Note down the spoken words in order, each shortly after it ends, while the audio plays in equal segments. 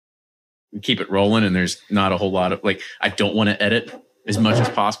keep it rolling. And there's not a whole lot of like, I don't want to edit as much as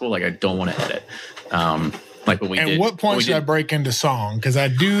possible. Like I don't want to edit. Like what we did. At what point should I break into song? Because I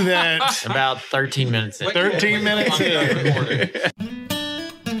do that about 13 minutes in. 13 minutes in.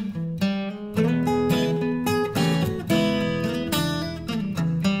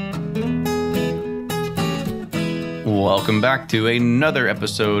 Welcome back to another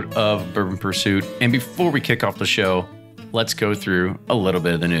episode of Bourbon Pursuit. And before we kick off the show, let's go through a little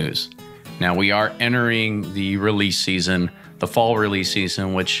bit of the news. Now, we are entering the release season, the fall release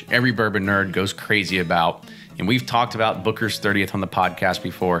season, which every bourbon nerd goes crazy about. And we've talked about Booker's 30th on the podcast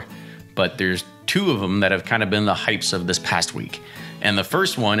before, but there's two of them that have kind of been the hypes of this past week. And the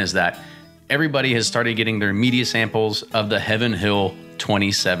first one is that everybody has started getting their media samples of the Heaven Hill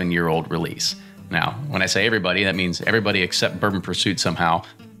 27-year-old release. Now, when I say everybody, that means everybody except Bourbon Pursuit somehow.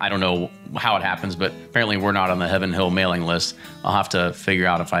 I don't know how it happens, but apparently we're not on the Heaven Hill mailing list. I'll have to figure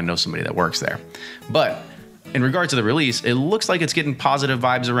out if I know somebody that works there. But in regards to the release, it looks like it's getting positive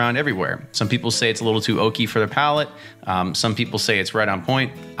vibes around everywhere. Some people say it's a little too oaky for their palate. Some people say it's right on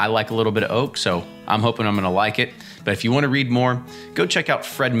point. I like a little bit of oak, so I'm hoping I'm going to like it. But if you want to read more, go check out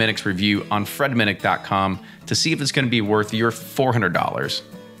Fred Minnick's review on fredminnick.com to see if it's going to be worth your $400.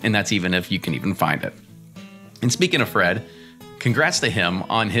 And that's even if you can even find it. And speaking of Fred, congrats to him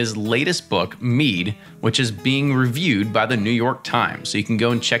on his latest book, Mead, which is being reviewed by the New York Times. So you can go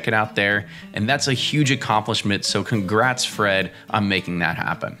and check it out there. And that's a huge accomplishment. So congrats, Fred, on making that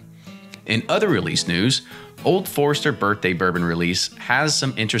happen. In other release news, Old Forester Birthday Bourbon release has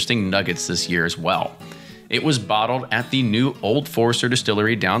some interesting nuggets this year as well. It was bottled at the new Old Forester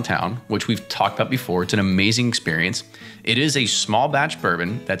Distillery downtown, which we've talked about before. It's an amazing experience. It is a small batch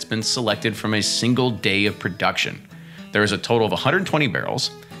bourbon that's been selected from a single day of production. There is a total of 120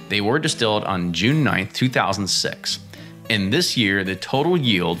 barrels. They were distilled on June 9th, 2006. And this year, the total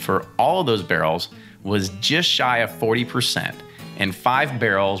yield for all of those barrels was just shy of 40%, and 5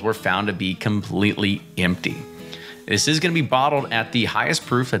 barrels were found to be completely empty. This is going to be bottled at the highest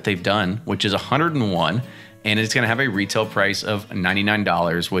proof that they've done, which is 101, and it's going to have a retail price of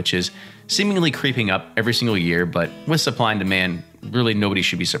 $99, which is seemingly creeping up every single year, but with supply and demand, really nobody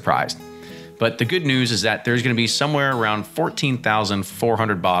should be surprised. But the good news is that there's going to be somewhere around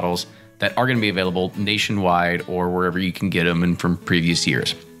 14,400 bottles that are going to be available nationwide or wherever you can get them and from previous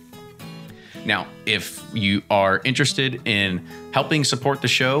years. Now, if you are interested in helping support the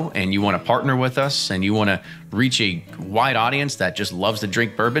show and you want to partner with us and you want to reach a wide audience that just loves to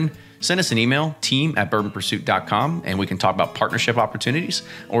drink bourbon, send us an email, team@bourbonpursuit.com, and we can talk about partnership opportunities.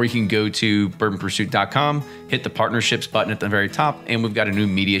 Or you can go to bourbonpursuit.com, hit the partnerships button at the very top, and we've got a new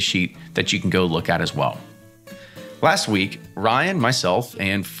media sheet that you can go look at as well. Last week, Ryan, myself,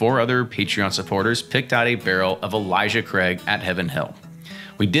 and 4 other Patreon supporters picked out a barrel of Elijah Craig at Heaven Hill.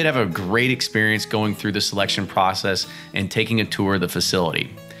 We did have a great experience going through the selection process and taking a tour of the facility.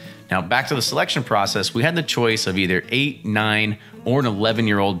 Now, back to the selection process, we had the choice of either 8, 9, or an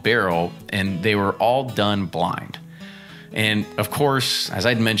 11-year-old barrel, and they were all done blind. And of course, as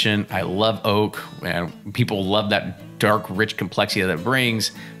I'd mentioned, I love oak, and people love that dark, rich complexity that it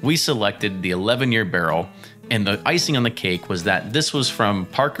brings. We selected the 11-year barrel, and the icing on the cake was that this was from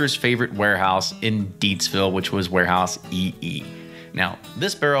Parker's favorite warehouse in Deatsville, which was Warehouse EE. Now,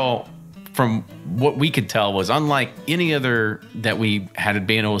 this barrel, from what we could tell, was unlike any other that we had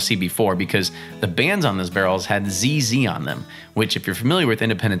been able to see before, because the bands on these barrels had ZZ on them, which if you're familiar with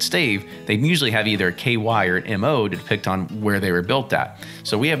independent stave, they usually have either a KY or an MO to depict on where they were built at.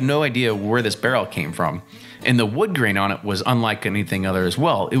 So we have no idea where this barrel came from. And the wood grain on it was unlike anything other as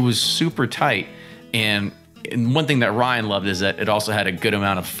well. It was super tight. And one thing that Ryan loved is that it also had a good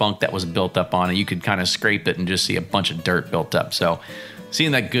amount of funk that was built up on it. You could kind of scrape it and just see a bunch of dirt built up. So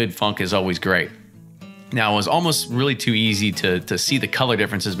seeing that good funk is always great. Now, it was almost really too easy to see the color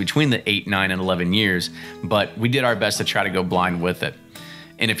differences between the 8, 9, and 11 years, but we did our best to try to go blind with it.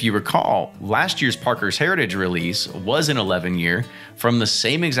 And if you recall, last year's Parker's Heritage release was an 11-year from the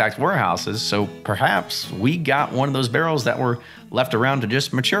same exact warehouses, so perhaps we got one of those barrels that were left around to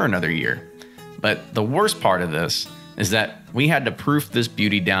just mature another year. But the worst part of this is that we had to proof this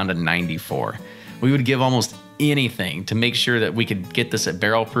beauty down to 94. We would give almost anything to make sure that we could get this at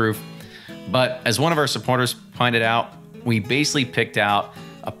barrel proof. But as one of our supporters pointed out, we basically picked out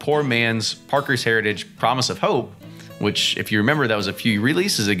a poor man's Parker's Heritage Promise of Hope, which, if you remember, that was a few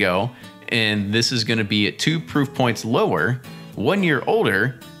releases ago. And this is going to be at 2 proof points lower, 1 year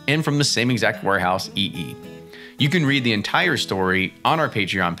older, and from the same exact warehouse, EE. You can read the entire story on our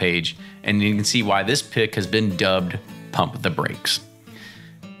Patreon page, and you can see why this pick has been dubbed Pump the Brakes.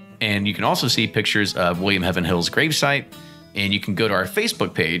 And you can also see pictures of William Heaven Hill's gravesite, And you can go to our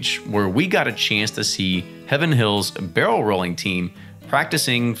Facebook page where we got a chance to see Heaven Hill's barrel rolling team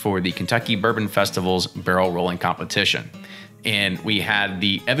practicing for the Kentucky Bourbon Festival's barrel rolling competition. And we had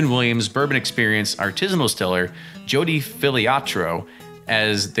the Evan Williams Bourbon Experience artisanal distiller, Jody Filiatro,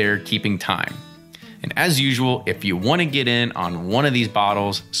 as their keeping time. And as usual, if you want to get in on one of these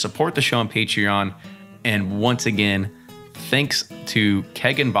bottles, support the show on Patreon. And once again, thanks to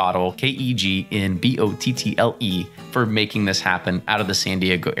Keg and Bottle, KEGNBOTTLE, for making this happen out of the San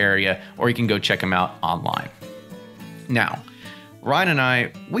Diego area, or you can go check them out online. Now, Ryan and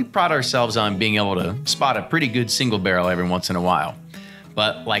I, we pride ourselves on being able to spot a pretty good single barrel every once in a while.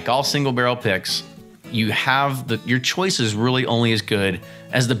 But like all single barrel picks, your choice is really only as good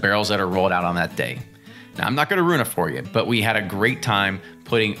as the barrels that are rolled out on that day. Now, I'm not going to ruin it for you, but we had a great time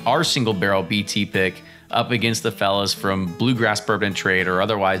putting our single barrel BT pick up against the fellas from Bluegrass Bourbon Trade, or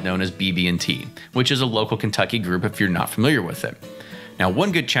otherwise known as BB&T, which is a local Kentucky group if you're not familiar with it. Now,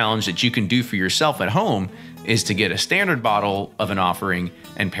 one good challenge that you can do for yourself at home is to get a standard bottle of an offering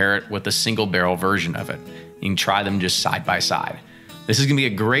and pair it with a single barrel version of it. You can try them just side by side. This is going to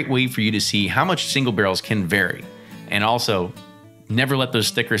be a great way for you to see how much single barrels can vary. And also, never let those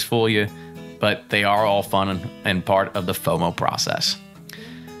stickers fool you, but they are all fun and part of the FOMO process.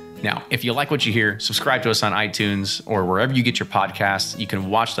 Now, if you like what you hear, subscribe to us on iTunes or wherever you get your podcasts. You can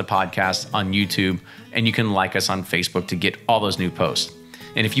watch the podcast on YouTube, and you can like us on Facebook to get all those new posts.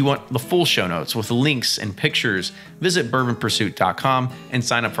 And if you want the full show notes with links and pictures, visit bourbonpursuit.com and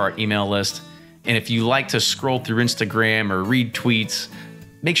sign up for our email list. And if you like to scroll through Instagram or read tweets,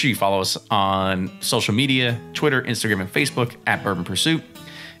 make sure you follow us on social media, Twitter, Instagram, and Facebook at Bourbon Pursuit.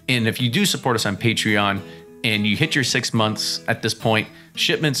 And if you do support us on Patreon and you hit your 6 months at this point,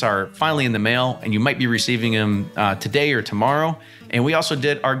 shipments are finally in the mail, and you might be receiving them today or tomorrow. And we also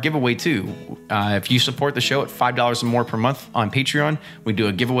did our giveaway too. If you support the show at $5 or more per month on Patreon, we do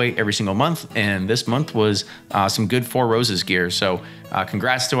a giveaway every single month. And this month was some good Four Roses gear. So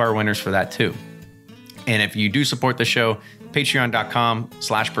congrats to our winners for that too. And if you do support the show,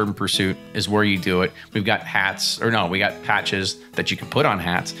 patreon.com/Bourbon Pursuit is where you do it. We've got we got patches that you can put on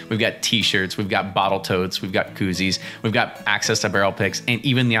hats. We've got t-shirts, we've got bottle totes, we've got koozies, we've got access to barrel picks, and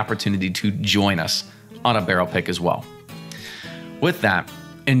even the opportunity to join us on a barrel pick as well. With that,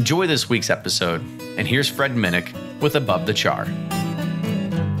 enjoy this week's episode. And here's Fred Minnick with Above the Char.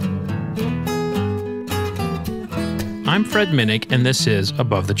 I'm Fred Minnick, and this is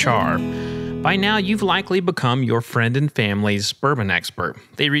Above the Char. By now, you've likely become your friend and family's bourbon expert.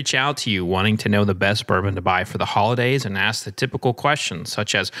 They reach out to you wanting to know the best bourbon to buy for the holidays and ask the typical questions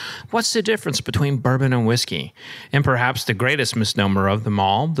such as, what's the difference between bourbon and whiskey? And perhaps the greatest misnomer of them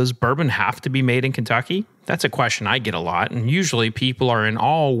all, does bourbon have to be made in Kentucky? That's a question I get a lot, and usually people are in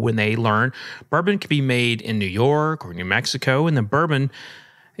awe when they learn bourbon can be made in New York or New Mexico, and the bourbon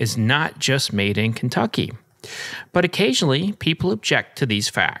is not just made in Kentucky. But occasionally, people object to these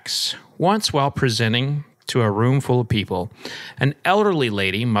facts. Once, while presenting to a room full of people, an elderly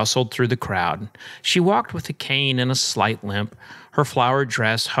lady muscled through the crowd. She walked with a cane and a slight limp. Her flowered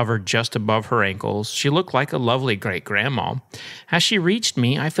dress hovered just above her ankles. She looked like a lovely great-grandma. As she reached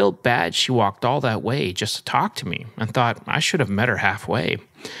me, I felt bad she walked all that way just to talk to me, and thought I should have met her halfway.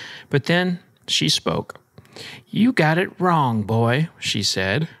 But then she spoke. "You got it wrong, boy," she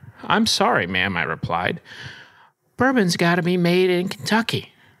said. "I'm sorry, ma'am," I replied. "Bourbon's got to be made in Kentucky."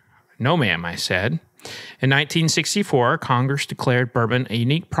 "No, ma'am," I said. In 1964, Congress declared bourbon a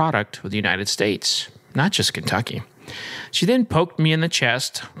unique product of the United States, not just Kentucky. She then poked me in the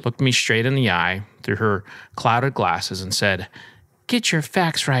chest, looked me straight in the eye through her clouded glasses, and said, "Get your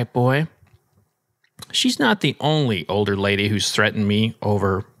facts right, boy." She's not the only older lady who's threatened me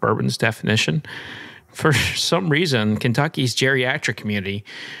over bourbon's definition. For some reason, Kentucky's geriatric community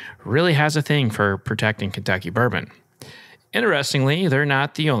really has a thing for protecting Kentucky bourbon. Interestingly, they're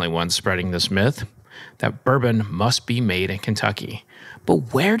not the only ones spreading this myth that bourbon must be made in Kentucky.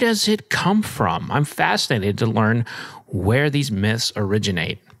 But where does it come from? I'm fascinated to learn where these myths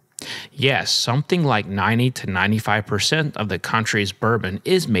originate. Yes, something like 90 to 95% of the country's bourbon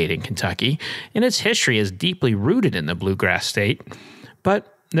is made in Kentucky, and its history is deeply rooted in the Bluegrass state.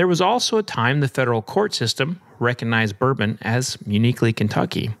 But there was also a time the federal court system recognized bourbon as uniquely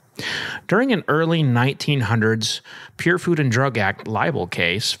Kentucky. During an early 1900s Pure Food and Drug Act libel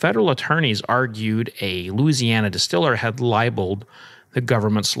case, federal attorneys argued a Louisiana distiller had libeled the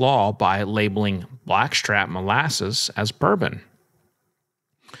government's law by labeling blackstrap molasses as bourbon.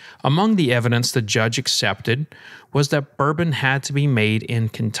 Among the evidence the judge accepted was that bourbon had to be made in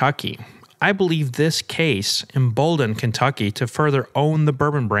Kentucky. I believe this case emboldened Kentucky to further own the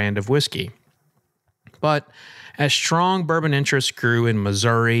bourbon brand of whiskey. But as strong bourbon interests grew in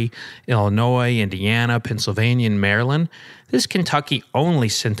Missouri, Illinois, Indiana, Pennsylvania, and Maryland, this Kentucky-only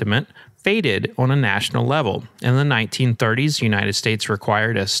sentiment faded on a national level. In the 1930s, the United States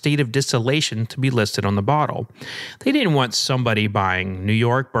required a state of distillation to be listed on the bottle. They didn't want somebody buying New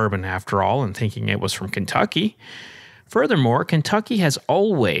York bourbon after all and thinking it was from Kentucky. Furthermore, Kentucky has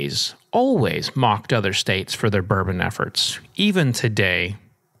always mocked other states for their bourbon efforts. Even today,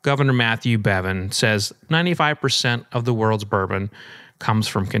 Governor Matthew Bevin says 95% of the world's bourbon comes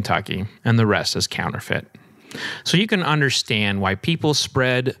from Kentucky, and the rest is counterfeit. So you can understand why people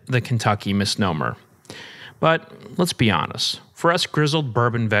spread the Kentucky misnomer. But let's be honest, for us grizzled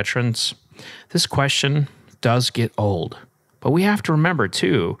bourbon veterans, this question does get old. But we have to remember,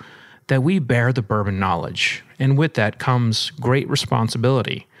 too, that we bear the bourbon knowledge, and with that comes great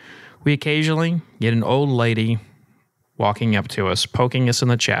responsibility. We occasionally get an old lady walking up to us, poking us in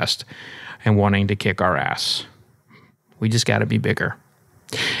the chest, and wanting to kick our ass. We just got to be bigger.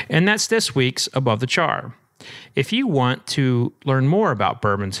 And that's this week's Above the Char. If you want to learn more about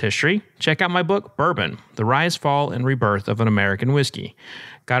bourbon's history, check out my book, Bourbon, The Rise, Fall, and Rebirth of an American Whiskey.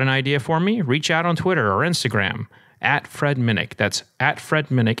 Got an idea for me? Reach out on Twitter or Instagram, @Fred Minnick. That's @Fred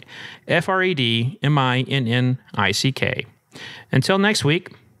Minnick, FredMinnick. Until next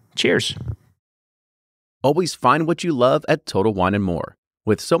week, cheers. Always find what you love at Total Wine & More.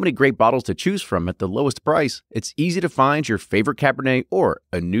 With so many great bottles to choose from at the lowest price, it's easy to find your favorite Cabernet or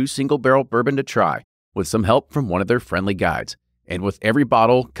a new single-barrel bourbon to try, with some help from one of their friendly guides. And with every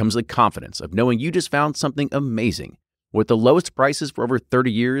bottle comes the confidence of knowing you just found something amazing. With the lowest prices for over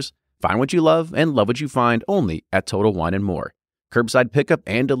 30 years, find what you love and love what you find only at Total Wine & More. Curbside pickup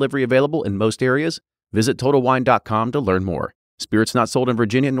and delivery available in most areas. Visit TotalWine.com to learn more. Spirits not sold in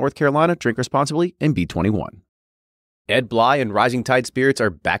Virginia and North Carolina. Drink responsibly and be 21. Ed Bly and Rising Tide Spirits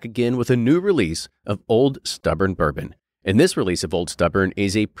are back again with a new release of Old Stubborn Bourbon. And this release of Old Stubborn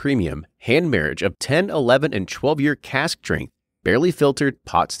is a premium hand marriage of 10, 11, and 12-year cask strength, barely filtered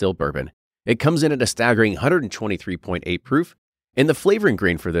pot still bourbon. It comes in at a staggering 123.8 proof. And the flavoring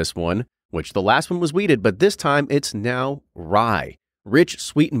grain for this one, which the last one was wheated, but this time it's now rye. Rich,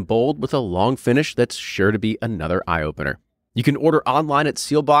 sweet, and bold with a long finish that's sure to be another eye-opener. You can order online at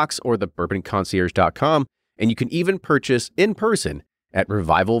Sealbox or thebourbonconcierge.com, and you can even purchase in person at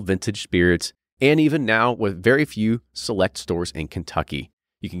Revival Vintage Spirits, and even now with very few select stores in Kentucky.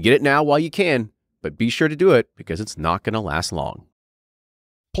 You can get it now while you can, but be sure to do it because it's not going to last long.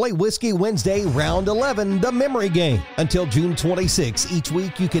 Play Whiskey Wednesday Round 11, the memory game. Until June 26, each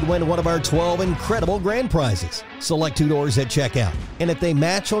week you could win one of our 12 incredible grand prizes. Select two doors at checkout, and if they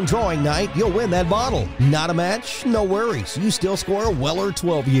match on drawing night, you'll win that bottle. Not a match? No worries. You still score a Weller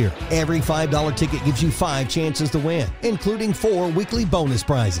 12-year. Every $5 ticket gives you 5 chances to win, including 4 weekly bonus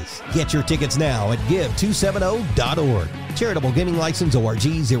prizes. Get your tickets now at give270.org. Charitable Gaming License ORG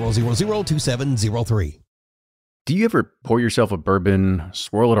 0002703. Do you ever pour yourself a bourbon,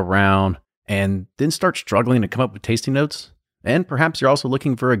 swirl it around, and then start struggling to come up with tasting notes? And perhaps you're also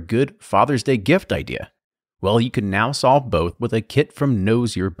looking for a good Father's Day gift idea. Well, you can now solve both with a kit from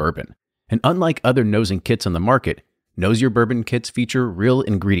Knows Your Bourbon. And unlike other nosing kits on the market, Knows Your Bourbon kits feature real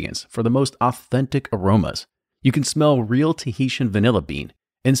ingredients for the most authentic aromas. You can smell real Tahitian vanilla bean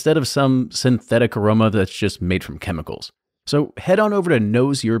instead of some synthetic aroma that's just made from chemicals. So head on over to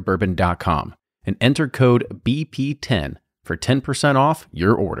knowsyourbourbon.com. and enter code BP10 for 10% off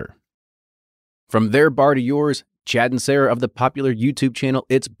your order. From their bar to yours, Chad and Sarah of the popular YouTube channel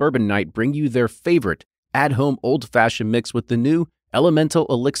It's Bourbon Night bring you their favorite at-home old-fashioned mix with the new Elemental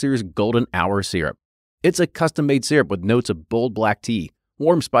Elixir's Golden Hour Syrup. It's a custom-made syrup with notes of bold black tea,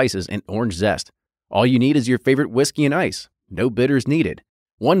 warm spices, and orange zest. All you need is your favorite whiskey and ice. No bitters needed.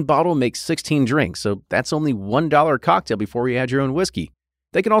 One bottle makes 16 drinks, so that's only $1 a cocktail before you add your own whiskey.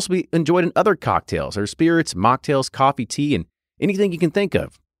 They can also be enjoyed in other cocktails or spirits, mocktails, coffee, tea, and anything you can think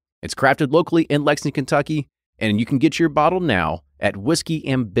of. It's crafted locally in Lexington, Kentucky, and you can get your bottle now at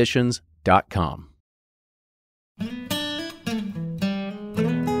whiskeyambitions.com.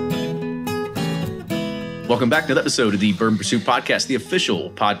 Welcome back to the episode of the Bourbon Pursuit Podcast, the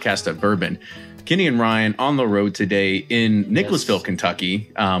official podcast of bourbon. Kenny and Ryan on the road today in Nicholasville, Kentucky.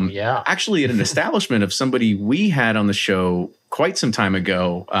 Actually at an establishment of somebody we had on the show quite some time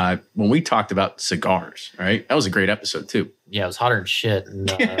ago when we talked about cigars, right? That was a great episode too. Yeah, it was hotter than shit.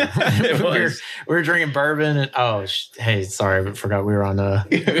 And, we were drinking bourbon and hey, sorry, I forgot we were on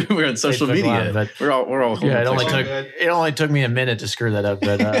we were on social Facebook media. Live, but we're all it only took me a minute to screw that up,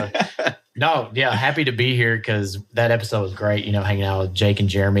 but No, yeah, happy to be here because that episode was great, hanging out with Jake and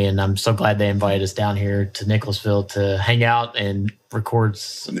Jeremy. And I'm so glad they invited us down here to Nicholasville to hang out and record.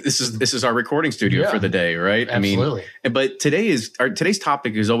 This is our recording studio for the day, right? Absolutely. But today's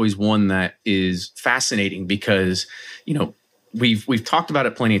topic is always one that is fascinating because, we've talked about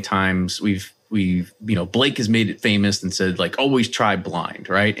it plenty of times. We've Blake has made it famous and said, like, always try blind,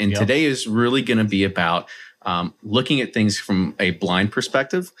 right? And today is really going to be about looking at things from a blind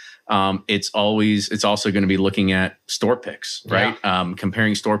perspective. It's also going to be looking at store picks, right? Yeah.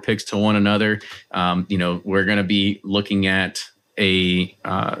 Comparing store picks to one another. We're going to be looking at a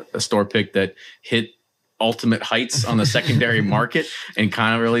store pick that hit ultimate heights on the secondary market and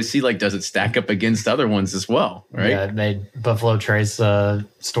kind of really see, like, does it stack up against other ones as well, right? Yeah, it made Buffalo Trace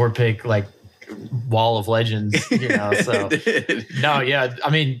store pick like wall of legends, so no, yeah, I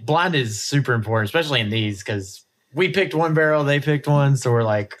mean, blind is super important, especially in these, because we picked one barrel, they picked one, so we're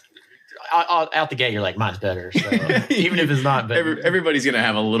like out the gate, you're like, mine's better. So even if it's not better, everybody's going to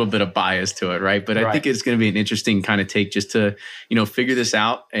have a little bit of bias to it, right? But I think it's going to be an interesting kind of take just to, figure this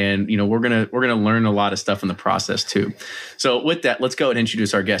out. And, we're going to learn a lot of stuff in the process too. So with that, let's go and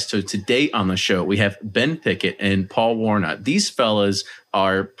introduce our guests. So today on the show, we have Ben Pickett and Paul Warnott. These fellas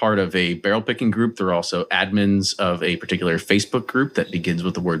are part of a barrel picking group. They're also admins of a particular Facebook group that begins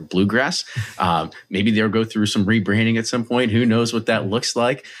with the word Bluegrass. Maybe they'll go through some rebranding at some point. Who knows what that looks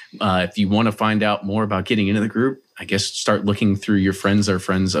like? If you want to find out more about getting into the group, I guess start looking through your friends or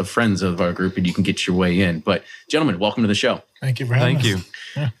friends of our group, and you can get your way in. But gentlemen, welcome to the show. Thank you for having us. Thank you.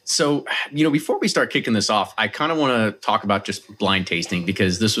 Yeah. So, before we start kicking this off, I kind of want to talk about just blind tasting,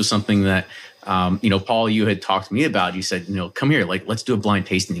 because this was something that, Paul, you had talked to me about. You said, come here, like, let's do a blind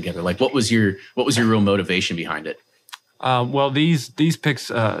tasting together. Like, what was your real motivation behind it? Well, these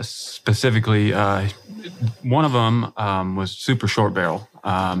picks specifically, one of them was super short barrel.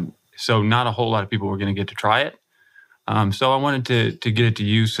 So not a whole lot of people were going to get to try it. So I wanted to get it to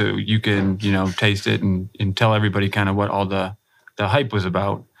you so you can, taste it and tell everybody kind of what all the hype was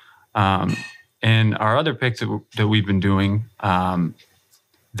about. And our other picks that we've been doing, I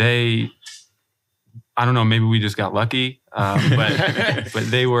don't know, maybe we just got lucky, but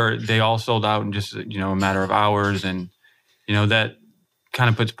they all sold out in just, a matter of hours. And, that kind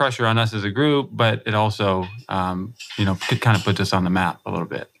of puts pressure on us as a group, but it also, it kind of puts us on the map a little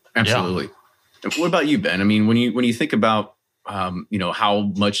bit. Absolutely. Yeah. What about you, Ben? I mean, when you think about,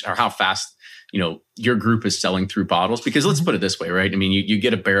 how much or how fast, your group is selling through bottles, because let's put it this way, right? I mean, you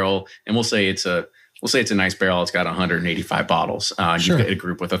get a barrel, and we'll say it's a nice barrel. It's got 185 bottles. Sure. You've got a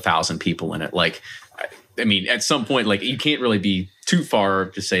group with 1,000 people in it. Like, I mean, at some point, like, you can't really be too far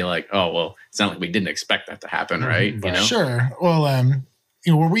to say, like, oh, well, it's not like we didn't expect that to happen, right? Sure. Well,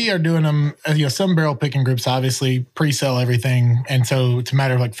 where we are doing them, some barrel picking groups obviously pre-sell everything. And so it's a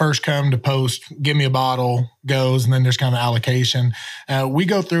matter of like first come to post, give me a bottle, goes, and then there's kind of allocation. We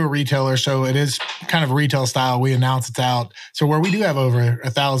go through a retailer, so it is kind of retail style. We announce it's out. So where we do have over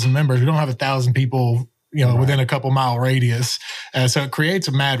 1,000 members, we don't have 1,000 people within a couple mile radius. So it creates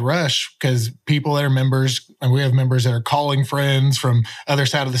a mad rush because people that are members, and we have members that are calling friends from other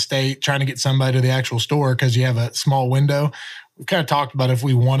side of the state, trying to get somebody to the actual store because you have a small window. We've kind of talked about if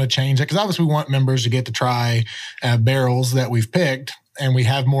we want to change it, because obviously we want members to get to try barrels that we've picked, and we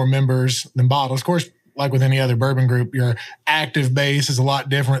have more members than bottles. Of course, like with any other bourbon group, your active base is a lot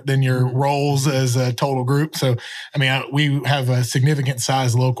different than your rolls as a total group. So, I mean, we have a significant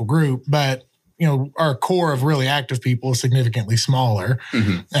size local group, but our core of really active people is significantly smaller.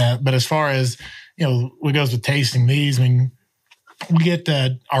 Mm-hmm. But as far as, what goes with tasting these, I mean, we get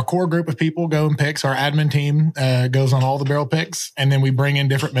our core group of people go and picks. Our admin team goes on all the barrel picks, and then we bring in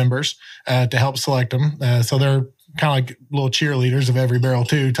different members to help select them. So they're kind of like little cheerleaders of every barrel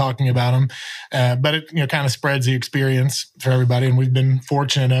too, talking about them. But it kind of spreads the experience for everybody, and we've been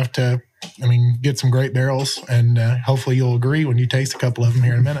fortunate enough to get some great barrels, and hopefully you'll agree when you taste a couple of them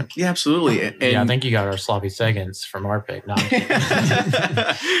here in a minute. Yeah, absolutely. And I think you got our sloppy seconds from our pick. No,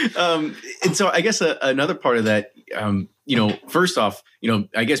 and so I guess another part of that, first off,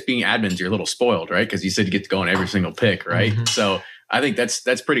 I guess being admins, you're a little spoiled, right? Because you said you get to go on every single pick, right? Mm-hmm. So I think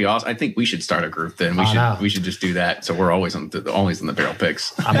that's pretty awesome. I think we should start a group then. We should just do that. So we're always on the barrel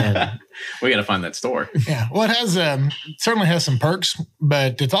picks. I'm in. We got to find that store. Yeah. Well, it has certainly has some perks,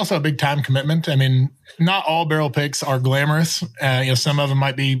 but it's also a big time commitment. I mean, not all barrel picks are glamorous. Some of them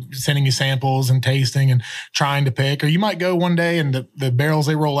might be sending you samples and tasting and trying to pick, or you might go one day and the barrels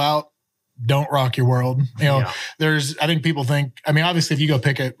they roll out don't rock your world. I think people think, obviously if you go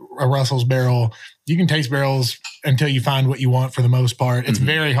pick a Russell's barrel, you can taste barrels until you find what you want for the most part. It's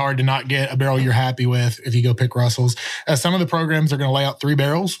very hard to not get a barrel you're happy with if you go pick Russell's. Some of the programs are going to lay out 3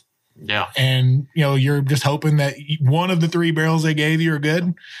 barrels Yeah. And, you're just hoping that one of the 3 barrels they gave you are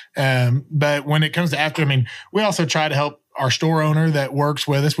good. But when it comes to after, we also try to help our store owner that works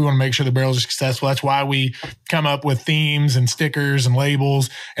with us. We want to make sure the barrels are successful. That's why we come up with themes and stickers and labels.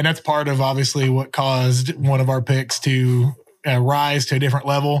 And that's part of obviously what caused one of our picks to rise to a different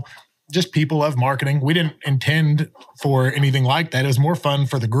level. Just people love marketing. We didn't intend for anything like that. It was more fun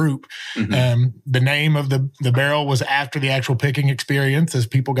for the group. Mm-hmm. The name of the barrel was after the actual picking experience as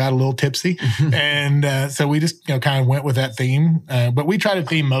people got a little tipsy. And so we just kind of went with that theme. But we try to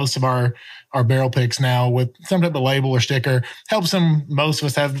theme most of our barrel picks now with some type of label or sticker. Helps them. Most of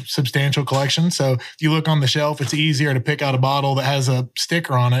us have substantial collections. So if you look on the shelf, it's easier to pick out a bottle that has a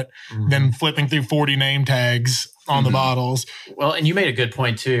sticker on it than flipping through 40 name tags on the bottles. Well, and you made a good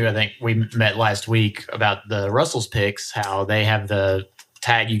point too. I think we met last week about the Russell's picks, how they have the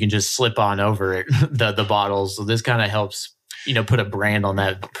tag you can just slip on over it, the bottles. So this kind of helps, put a brand on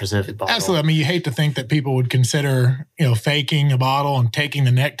that specific bottle. Absolutely. You hate to think that people would consider, faking a bottle and taking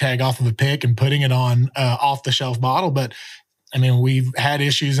the neck tag off of a pick and putting it on off the shelf bottle. But we've had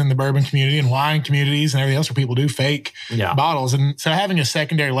issues in the bourbon community and wine communities and everything else where people do fake bottles. And so having a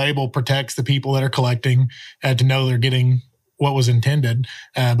secondary label protects the people that are collecting to know they're getting what was intended.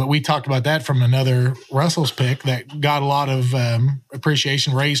 But we talked about that from another Russell's pick that got a lot of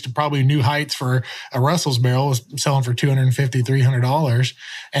appreciation, raised to probably new heights for a Russell's barrel. It was selling for $250, $300.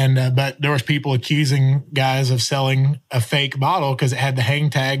 And but there was people accusing guys of selling a fake bottle because it had the hang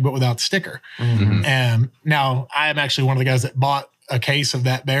tag but without the sticker. Mm-hmm. Now, I'm actually one of the guys that bought a case of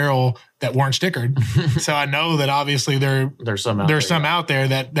that barrel that weren't stickered. So I know that obviously there's some out there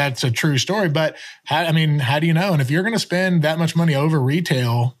that's a true story. But how do you know? And if you're going to spend that much money over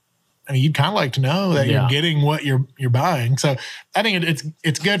retail, you'd kind of like to know that you're getting what you're buying. So I think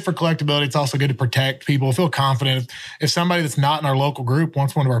it's good for collectability. It's also good to protect people, feel confident. If somebody that's not in our local group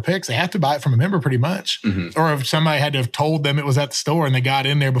wants one of our picks, they have to buy it from a member pretty much. Mm-hmm. Or if somebody had to have told them it was at the store and they got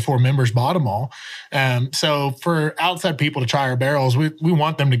in there before members bought them all. So for outside people to try our barrels, we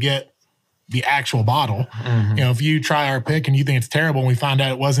want them to get the actual bottle. Mm-hmm. If you try our pick and you think it's terrible and we find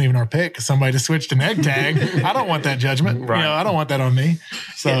out it wasn't even our pick because somebody just switched a neck tag, I don't want that judgment. Right. I don't want that on me.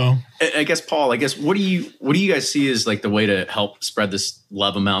 So yeah. I guess, Paul, what do you guys see as like the way to help spread this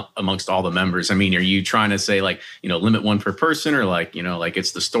love amount amongst all the members? Are you trying to say limit one per person or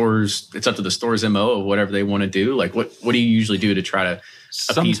it's the stores, it's up to the store's MO of whatever they want to do? Like what do you usually do to try to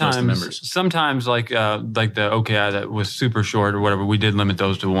appease most of the members? Sometimes like the OKI that was super short or whatever, we did limit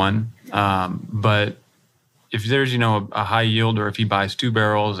those to one. But if there's, a high yield or if he buys 2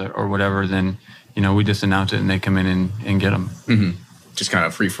 barrels or whatever, then, we just announce it and they come in and get them. Mm-hmm. Just kind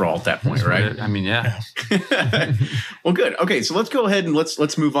of free for all at that point, right? Yeah. Well, good. Okay, so let's go ahead and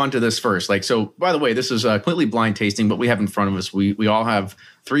let's move on to this first. So by the way, this is a completely blind tasting, but we have in front of us, we all have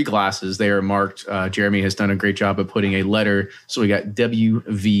 3 glasses. They are marked. Jeremy has done a great job of putting a letter. So we got W,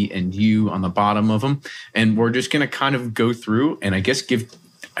 V, and U on the bottom of them. And we're just going to kind of go through and I guess give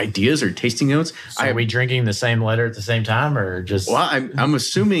ideas or tasting notes. So are we drinking the same letter at the same time or just? Well, I'm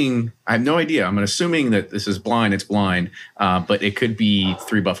assuming, I have no idea. I'm assuming that this is blind. It's blind, but it could be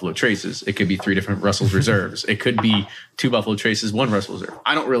 3 Buffalo Traces. It could be 3 different Russell's Reserves. It could be 2 Buffalo Traces, 1 Russell's Reserve.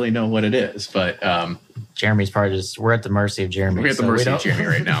 I don't really know what it is, but Jeremy's part is we're at the mercy of Jeremy. We're at the mercy of Jeremy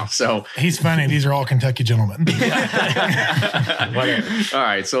right now. So he's funny. These are all Kentucky gentlemen. All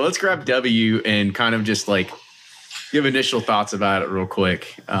right, so let's grab W and kind of just give initial thoughts about it real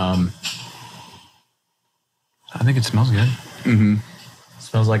quick. I think it smells good. Mm-hmm.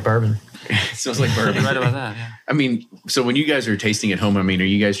 Smells like bourbon. It smells like bourbon. Right about that, yeah. So when you guys are tasting at home, are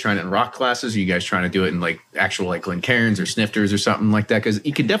you guys trying it in rock glasses? Are you guys trying to do it in actual Glencairns or snifters or something like that? Because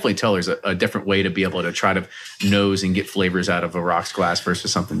you can definitely tell there's a different way to be able to try to nose and get flavors out of a rocks glass versus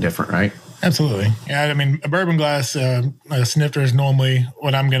something different, right? Absolutely. Yeah, a bourbon glass, a snifter is normally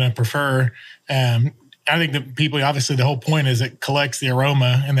what I'm going to prefer. I think that people, obviously the whole point is it collects the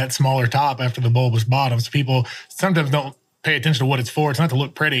aroma in that smaller top after the bulbous bottom. So people sometimes don't pay attention to what it's for. It's not to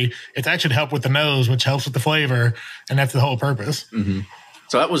look pretty. It's actually to help with the nose, which helps with the flavor. And that's the whole purpose. Mm-hmm.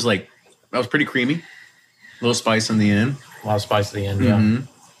 So that was pretty creamy. A little spice on the end. A lot of spice at the end, yeah.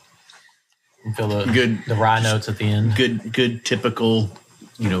 Mm-hmm. You feel the rye notes at the end. Good typical,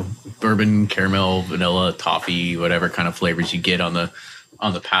 bourbon, caramel, vanilla, toffee, whatever kind of flavors you get on the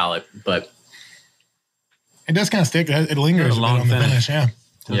palate. But it does kind of stick. It lingers a bit on the finish, yeah.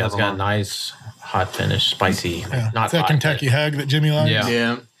 Yeah, it's got a nice hot finish, spicy. Yeah. Not it's that Kentucky hug that Jimmy likes.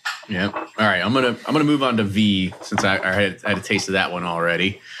 Yeah. All right, I'm gonna move on to V since I had a taste of that one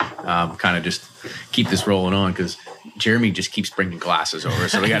already. Kind of just keep this rolling on because Jeremy just keeps bringing glasses over,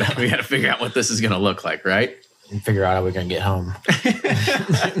 so we gotta figure out what this is gonna look like, right? And figure out how we're gonna get home.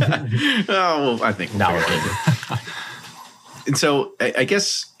 well, I think no. And so I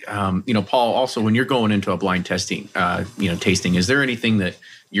guess, Paul, also when you're going into a blind tasting, is there anything that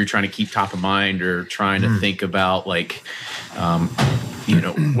you're trying to keep top of mind or trying to think about, like,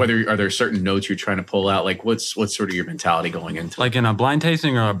 whether are there certain notes you're trying to pull out? Like, what's sort of your mentality going into like in a blind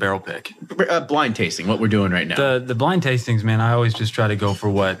tasting or a barrel pick? Blind tasting, what we're doing right now. The blind tastings, man, I always just try to go for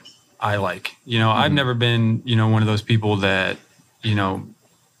what I like. I've never been, one of those people that,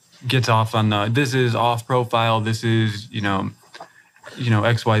 gets off on this is off profile. This is,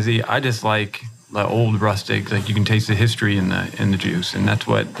 XYZ. I just like the old rustic, like you can taste the history in the juice. And that's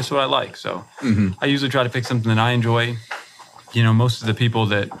what I like. So I usually try to pick something that I enjoy. Most of the people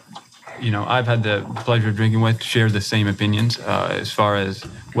that, I've had the pleasure of drinking with share the same opinions as far as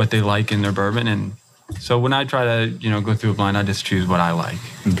what they like in their bourbon. And so when I try to, go through a blind, I just choose what I like.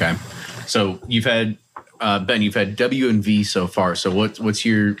 Okay. So you've had, Ben, you've had W and V so far. So what's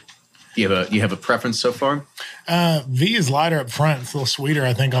your, you have a preference so far? V is lighter up front. It's a little sweeter,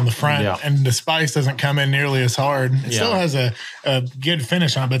 I think, on the front. Yeah. And the spice doesn't come in nearly as hard. It still has a good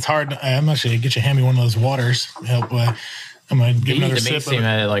finish on it, but it's hard. I'm actually get you hand me one of those waters. Help. I'm gonna give another sip. Seem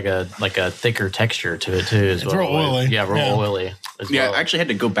like a thicker texture to it too. As it's real oily. Yeah, real oily. I actually had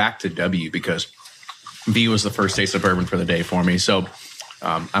to go back to W because V was the first taste of bourbon for the day for me. So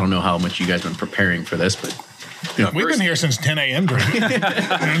I don't know how much you guys have been preparing for this, but we've been here since 10 a.m. drinking.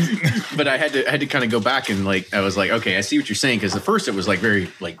 But I had to kind of go back and I was like, okay, I see what you're saying, because at first it was like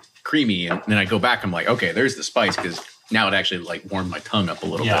very like creamy, and then I go back, I'm like, okay, there's the spice, because now it actually like warmed my tongue up a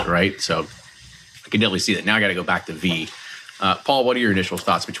little bit, right? So I can definitely see that. Now I got to go back to V. Paul, what are your initial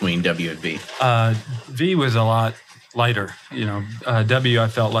thoughts between W and V? V was a lot lighter. W I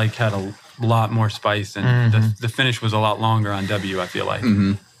felt like had a lot more spice, and the finish was a lot longer on W, I feel like.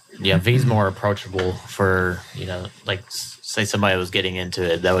 Yeah, V's more approachable for, like say somebody was getting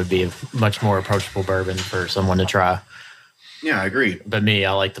into it. That would be a much more approachable bourbon for someone to try. Yeah, I agree. But me,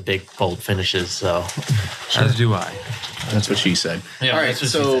 I like the big, bold finishes, so. As do I. That's what she said. Yeah, all right,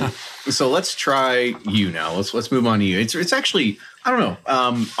 so let's try you now. Let's move on to you. It's actually, I don't know.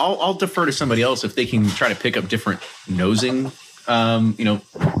 I'll defer to somebody else if they can try to pick up different nosing,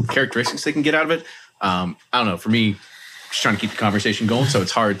 characteristics they can get out of it. I don't know. For me, just trying to keep the conversation going, so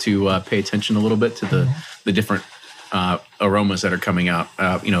it's hard to pay attention a little bit to the different aromas that are coming out.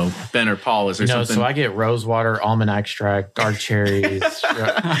 Ben or Paul, is there something? So I get rosewater, almond extract, dark cherries.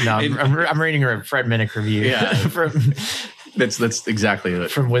 I'm reading a Fred Minnick review. Yeah, that's exactly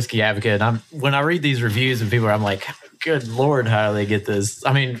it. From Whiskey Advocate. When I read these reviews and people, I'm like, good Lord, how do they get this?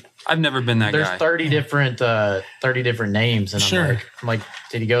 I mean, I've never been that guy. There's 30 different names, and I'm like,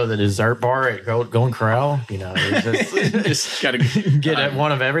 did he go to the dessert bar at Golden Corral? Just got to get at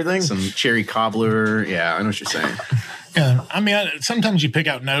one of everything. Some cherry cobbler. Yeah, I know what you're saying. Yeah, I mean, sometimes you pick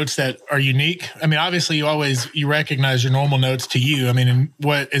out notes that are unique. I mean, obviously, you recognize your normal notes to you. I mean, and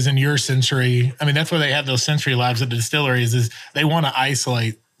what is in your sensory. I mean, that's why they have those sensory labs at the distilleries, is they want to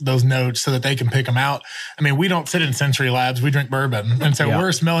isolate those notes so that they can pick them out. I mean, we don't sit in sensory labs. We drink bourbon. And so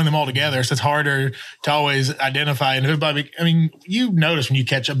we're smelling them all together. So it's harder to always identify. And everybody, I mean, you notice when you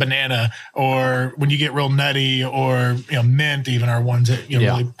catch a banana, or when you get real nutty, or, mint even are ones that you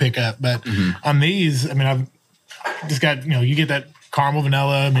really pick up. But on these, I mean, I've just got, you get that caramel,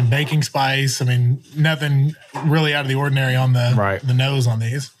 vanilla, I mean, baking spice. I mean, nothing really out of the ordinary on the nose on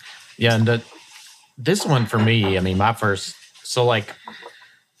these. Yeah. And this one for me, I mean, the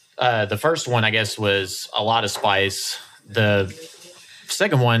first one, I guess, was a lot of spice. The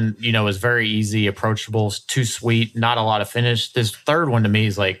second one, was very easy, approachable, too sweet, not a lot of finish. This third one to me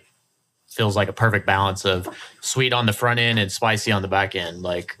is feels like a perfect balance of sweet on the front end and spicy on the back end.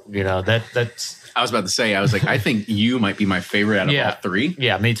 That's. I was about to say, I think you might be my favorite out of all three.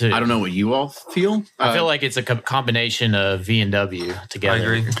 Yeah, me too. I don't know what you all feel. I feel like it's a combination of V and W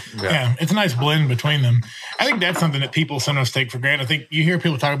together. I agree. Yeah, it's a nice blend between them. I think that's something that people sometimes take for granted. I think you hear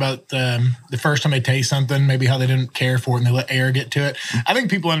people talk about the first time they taste something, maybe how they didn't care for it and they let air get to it. I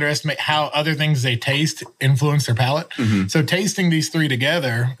think people underestimate how other things they taste influence their palate. So tasting these three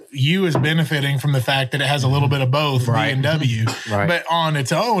together, you is benefiting from the fact that it has a little bit of both, V and W. But on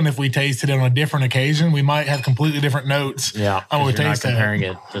its own, if we tasted it on a different occasion, we might have completely different notes. Yeah, on what you're not comparing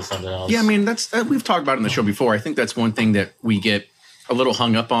it to something else. Yeah, I mean, that's we've talked about it in the show before. I think that's one thing that we get a little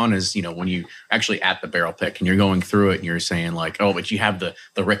hung up on is, when you actually at the barrel pick and you're going through it and you're saying like, oh, but you have the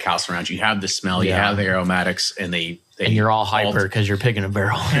rick house around you have the smell, you have the aromatics, and and you're all hyper because you're picking a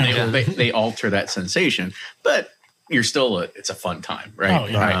barrel. And they alter that sensation, but you're still it's a fun time, right? Oh,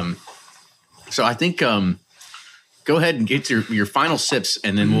 yeah. So I think go ahead and get your final sips,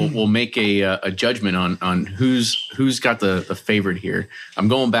 and then we'll make a judgment on who's got the favorite here. I'm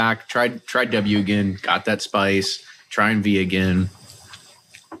going back. Tried W again. Got that spice. Trying V again.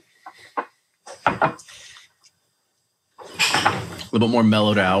 A little bit more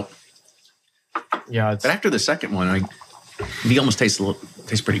mellowed out. Yeah, but after the second one, V almost tastes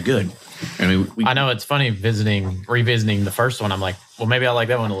pretty good. I mean, I know it's funny revisiting the first one. I'm like, well, maybe I like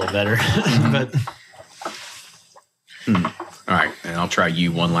that one a little better. But all right, and I'll try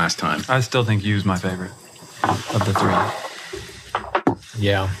you one last time. I still think U's my favorite of the three.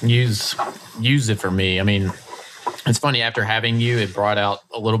 Yeah, U's it for me. I mean, it's funny, after having U, it brought out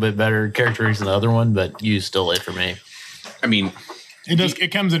a little bit better characteristics than the other one, but U's still it for me. I mean,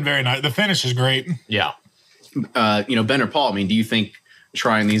 it comes in very nice. The finish is great. Yeah. Ben or Paul, I mean, do you think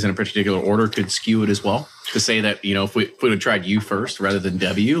trying these in a particular order could skew it as well? To say that, if we would have tried U first rather than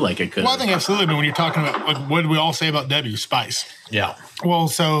W, like it could. Well, I think absolutely. But when you're talking about, like, what did we all say about W? Spice. Yeah. Well,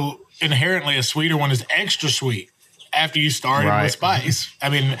 so inherently a sweeter one is extra sweet after you started with spice. I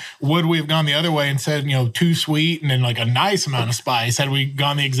mean, would we have gone the other way and said, too sweet and then like a nice amount of spice? Had we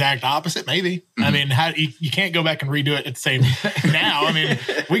gone the exact opposite? Maybe. Mm-hmm. I mean, you can't go back and redo it at the same now. I mean,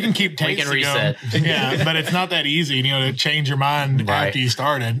 we can keep tasting. We can reset. Yeah, but it's not that easy, to change your mind after you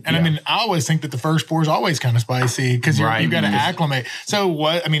started. And I mean, I always think that the first pour is always kind of spicy because you've got to acclimate. So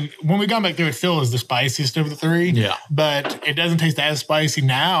when we've gone back through, it still is the spiciest of the three. Yeah. But it doesn't taste as spicy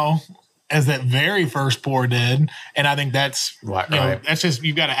now as that very first pour did. And I think that's, that's just,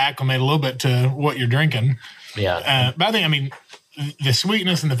 you've got to acclimate a little bit to what you're drinking. Yeah. But I think, the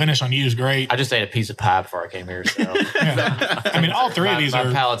sweetness and the finish on you is great. I just ate a piece of pie before I came here. So. I mean, all three of these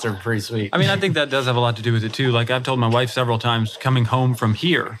my palates are pretty sweet. I mean, I think that does have a lot to do with it too. Like I've told my wife several times, coming home from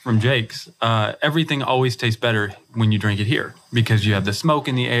Jake's, everything always tastes better when you drink it here because you have the smoke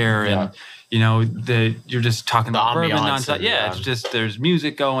in the air and, you're just talking about bourbon nonstop. Yeah, it's just, there's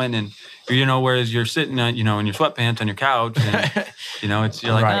music going and, whereas you're sitting, in your sweatpants on your couch and,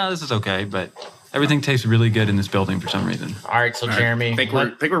 you're like, this is okay. But everything tastes really good in this building for some reason. All right, so Jeremy, I think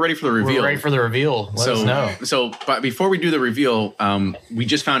we're ready for the reveal. We're ready for the reveal. Let us know. So, but before we do the reveal, we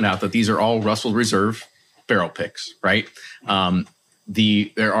just found out that these are all Russell Reserve barrel picks, right?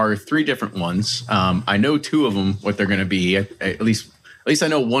 There are three different ones. I know two of them, what they're going to be. At least I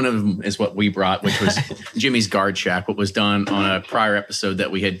know one of them is what we brought, which was Jimmy's Guard Shack, what was done on a prior episode that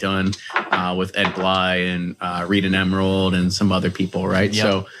we had done with Ed Bly and Reed and Emerald and some other people, right?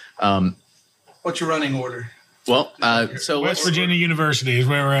 Yep. So, what's your running order? Well, so West Virginia University is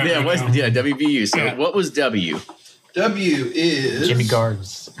where we're at. Yeah, WVU. So what was W? W is Jimmy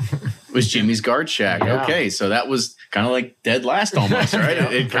Guards. Was Jimmy's Guard Shack. Yeah. Okay, so that was kind of like dead last almost, right?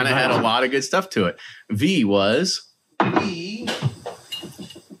 It kind of had a lot of good stuff to it. V was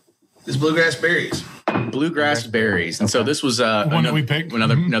Bluegrass Berries. Bluegrass Berries. And so this was one that we picked.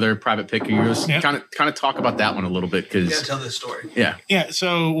 Another private pick of yours. Kind of talk about that one a little bit because you gotta tell this story. Yeah.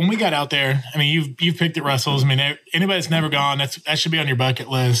 So when we got out there, I mean, you've picked at Russell's. I mean, anybody that's never gone, that should be on your bucket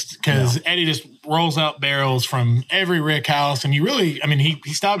list because Eddie just rolls out barrels from every rick house, and he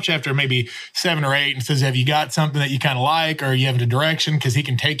stops you after maybe 7 or 8 and says, "Have you got something that you kind of like, or you have a direction?" Because he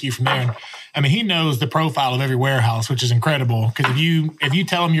can take you from there. And, I mean, he knows the profile of every warehouse, which is incredible. Because if you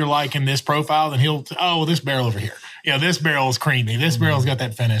tell him you're liking this profile, then he'll this barrel over here. This barrel is creamy. This barrel's got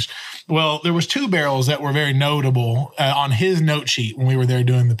that finish. Well, there was 2 barrels that were very notable on his note sheet when we were there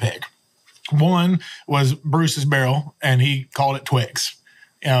doing the pick. One was Bruce's barrel, and he called it Twix.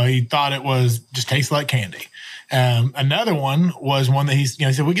 He thought it was just tastes like candy. Another one was one that he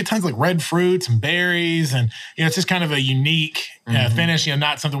said, we get tons of like red fruits and berries, and it's just kind of a unique finish,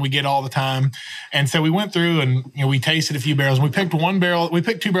 not something we get all the time. And so we went through and we tasted a few barrels. We picked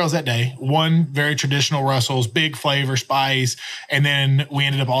 2 barrels that day. One very traditional Russell's, big flavor, spice, and then we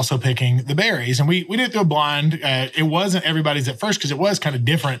ended up also picking the berries. And we did it through a blind. It wasn't everybody's at first because it was kind of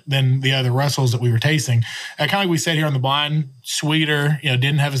different than the other Russells that we were tasting. Kind of like we said here on the blind, sweeter,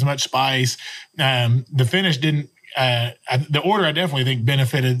 didn't have as much spice. The finish didn't. The order I definitely think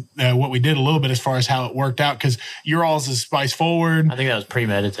benefited what we did a little bit as far as how it worked out because your all's is spice forward. I think that was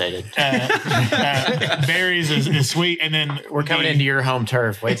premeditated. Berries is sweet, and then we're coming into your home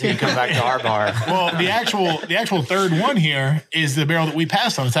turf. Wait till you come back to our bar. Well, the actual third one here is the barrel that we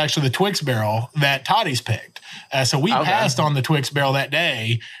passed on. It's actually the Twix barrel that Toddy's picked. So we passed on the Twix barrel that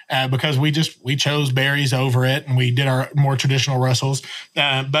day because we chose berries over it, and we did our more traditional Russells.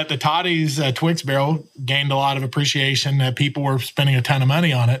 But the Toddy's Twix barrel gained a lot of appreciation. People were spending a ton of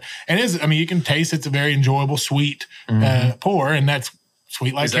money on it, and you can taste it's a very enjoyable, sweet pour, and that's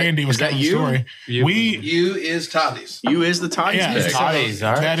Sweet Like Candy was kind of the story. You is Toddy's. You is the Toddy's. Yeah, pick. Toddy's.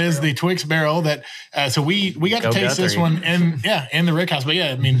 All right. That is the Twix barrel that. So we got to taste this one in the Rick House. But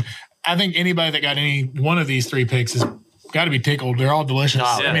yeah, I mean, I think anybody that got any one of these 3 picks has got to be tickled. They're all delicious.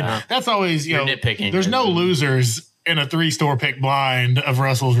 Oh, I mean, that's always nitpicking. There's no losers in a 3-store pick blind of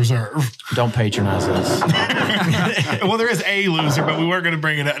Russell's Reserve. Don't patronize us. Well, there is a loser, but we weren't going to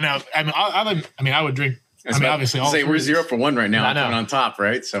bring it up. Now, I would drink. Obviously, all say we're 0 for 1 right now. I know. On top,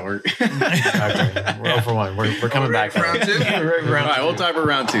 right? So we're Okay. We're 0 for 1. We're coming back. Round 2. all right. We'll time for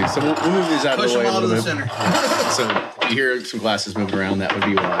round 2. So we'll move these out Push of the way them a all to little the bit. center. So you hear some glasses moving around. That would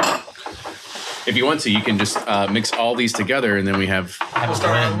be why. If you want to, you can just mix all these together, and then we have I'm going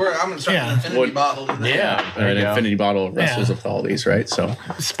to start an infinity bottle. an infinity bottle of Russell's with all these, right? So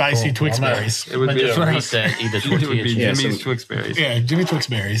spicy Twix berries. It would be just reset either it would tortilla be chips. Jimmy's Twix Berries. Yeah, Jimmy Twix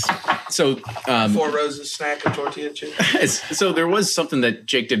berries. So 4 Roses snack of tortilla chips. so there was something that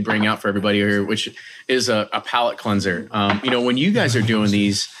Jake did bring out for everybody here, which is a palate cleanser. When you guys are doing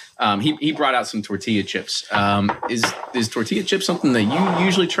these, he brought out some tortilla chips. Is tortilla chips something that you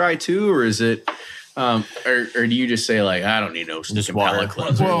usually try too, or is it, or do you just say like, I don't need no just palate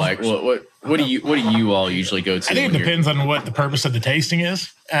cleanser? Well, like what do you all usually go to? I think it depends on what the purpose of the tasting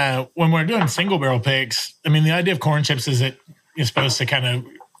is. When we're doing single barrel picks, I mean, the idea of corn chips is that you're supposed to kind of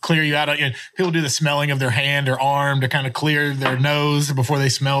clear you out. People do the smelling of their hand or arm to kind of clear their nose before they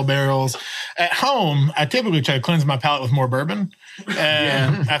smell barrels. At home, I typically try to cleanse my palate with more bourbon.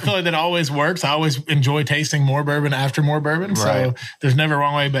 I feel like that always works. I always enjoy tasting more bourbon after more bourbon. So there's never a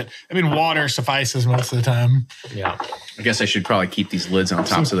wrong way. But I mean, water suffices most of the time. Yeah. I guess I should probably keep these lids on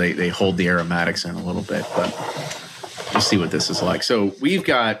top so they hold the aromatics in a little bit. But let's see what this is like. So we've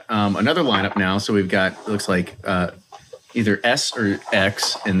got another lineup now. So we've got, it looks like either S or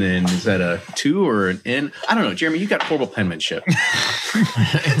X, and then is that a 2 or an N? I don't know, Jeremy. You got horrible penmanship.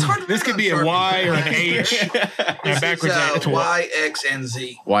 It's hard to This could be a Y or an H. Backwards. It's Y, X, and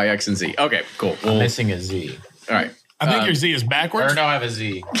Z. Y, X, and Z. Okay, cool. I'm missing a Z. All right. I think your Z is backwards. Or no, I have a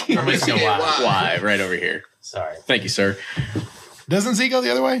Z. I'm missing a Y. Y right over here. Sorry. Thank you, sir. Doesn't Z go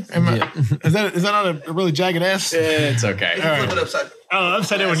the other way? Is that not a really jagged S? It's okay. Flip it upside. Oh,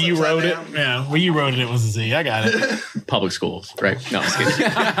 upside down when you wrote it. down. Yeah, when you wrote it, it was a Z. I got it. Public schools, right? No, I'm just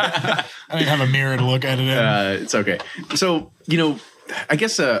kidding. I didn't have a mirror to look at it in. It's okay. So, I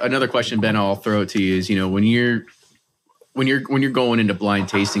guess another question, Ben, I'll throw it to you is, when you're going into blind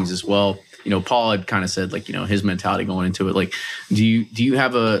tastings as well, Paul had kind of said like, his mentality going into it. Like, do you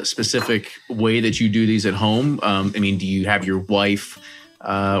have a specific way that you do these at home? Do you have your wife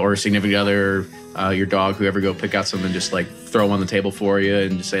or a significant other, your dog, whoever, go pick out something, just like throw on the table for you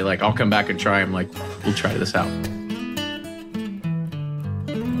and just say like, I'll come back and try them. Like, we'll try this out.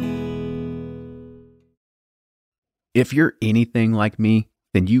 If you're anything like me,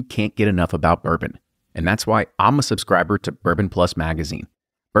 then you can't get enough about bourbon. And that's why I'm a subscriber to Bourbon Plus magazine.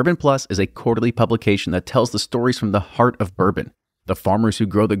 Bourbon Plus is a quarterly publication that tells the stories from the heart of bourbon, the farmers who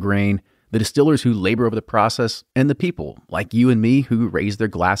grow the grain, the distillers who labor over the process, and the people like you and me who raise their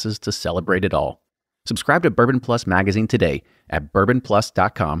glasses to celebrate it all. Subscribe to Bourbon Plus magazine today at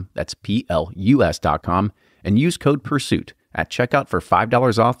bourbonplus.com, that's PLUS.com, and use code PURSUIT at checkout for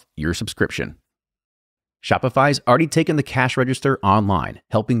 $5 off your subscription. Shopify's already taken the cash register online,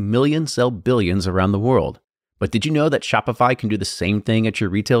 helping millions sell billions around the world. But did you know that Shopify can do the same thing at your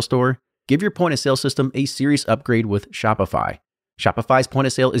retail store? Give your point of sale system a serious upgrade with Shopify. Shopify's point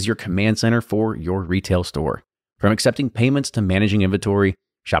of sale is your command center for your retail store. From accepting payments to managing inventory,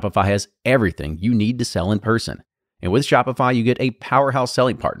 Shopify has everything you need to sell in person. And with Shopify, you get a powerhouse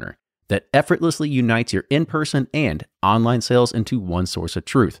selling partner that effortlessly unites your in-person and online sales into one source of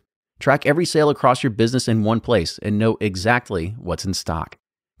truth. Track every sale across your business in one place and know exactly what's in stock.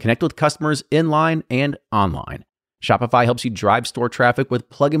 Connect with customers in line and online. Shopify helps you drive store traffic with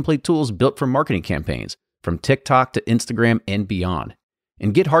plug-and-play tools built for marketing campaigns, from TikTok to Instagram and beyond.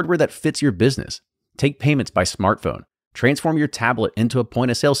 And get hardware that fits your business. Take payments by smartphone. Transform your tablet into a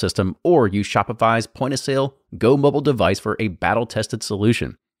point-of-sale system, or use Shopify's point-of-sale Go mobile device for a battle-tested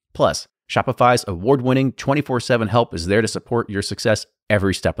solution. Plus, Shopify's award-winning 24/7 help is there to support your success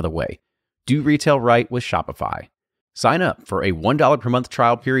every step of the way. Do retail right with Shopify. Sign up for a $1 per month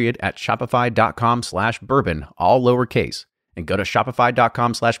trial period at shopify.com/bourbon, all lowercase, and go to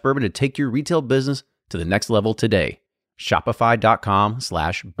shopify.com/bourbon to take your retail business to the next level today.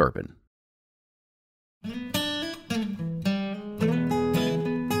 Shopify.com/bourbon.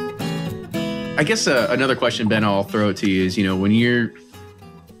 I guess another question, Ben, I'll throw it to you is,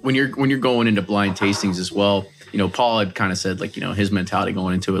 when you're going into blind tastings as well, Paul had kind of said like, his mentality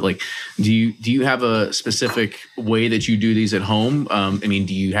going into it. Like, do you have a specific way that you do these at home? Do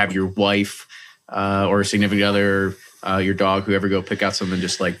you have your wife or a significant other, your dog, whoever, go pick out something,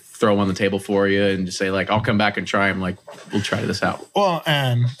 just like throw them on the table for you and just say like, I'll come back and try them. Like, we'll try this out. Well,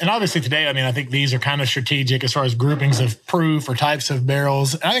 and obviously today, I think these are kind of strategic as far as groupings of proof or types of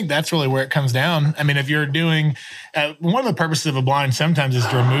barrels. And I think that's really where it comes down. If you're doing, one of the purposes of a blind sometimes is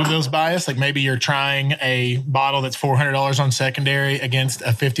to remove those bias. Like maybe you're trying a bottle that's $400 on secondary against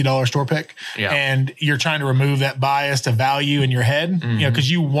a $50 store pick. Yeah. And you're trying to remove that bias to value in your head, because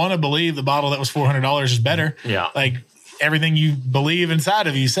you want to believe the bottle that was $400 is better. Yeah. Like, everything you believe inside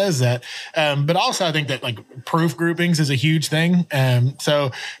of you says that. But also I think that like proof groupings is a huge thing. So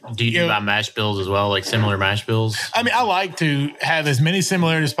do you do by mash bills as well, like similar mash bills? I like to have as many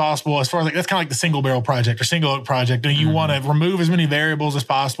similarities as possible as far as like, that's kind of like the single barrel project or single oak project. And you want to remove as many variables as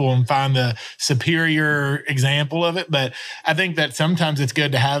possible and find the superior example of it. But I think that sometimes it's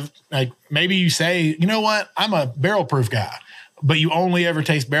good to have, like, maybe you say, you know what, I'm a barrel proof guy, but you only ever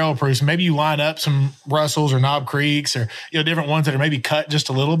taste barrel proofs. Maybe you line up some Russells or Knob Creeks or, different ones that are maybe cut just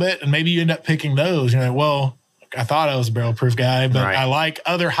a little bit. And maybe you end up picking those. You're like, well, I thought I was a barrel proof guy, but I like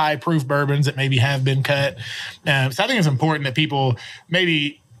other high proof bourbons that maybe have been cut. So I think it's important that people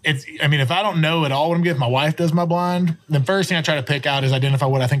maybe if I don't know at all what I'm getting, if my wife does my blind, the first thing I try to pick out is identify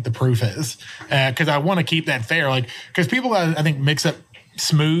what I think the proof is. Cause I want to keep that fair. Like, cause people, I think, mix up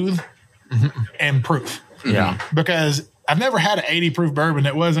smooth and proof. Yeah. Because I've never had an 80 proof bourbon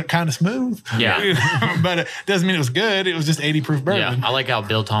that wasn't kind of smooth. Yeah. But it doesn't mean it was good. It was just 80 proof bourbon. Yeah. I like how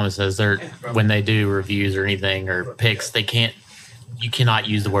Bill Thomas says when they do reviews or anything or picks, you cannot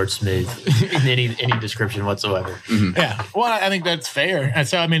use the word smooth in any description whatsoever. Mm-hmm. Yeah. Well, I think that's fair. And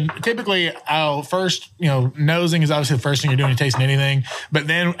so, typically I'll first, nosing is obviously the first thing you're doing, you're tasting anything. But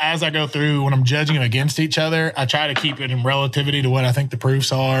then as I go through, when I'm judging them against each other, I try to keep it in relativity to what I think the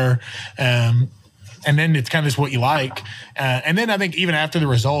proofs are. And then it's kind of just what you like. And then I think even after the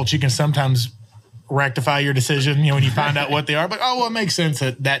results, you can sometimes rectify your decision, when you find out what they are. But, it makes sense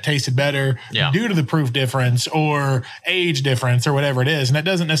that tasted better due to the proof difference or age difference or whatever it is. And that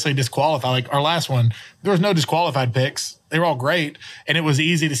doesn't necessarily disqualify. Like our last one, there was no disqualified picks. They were all great. And it was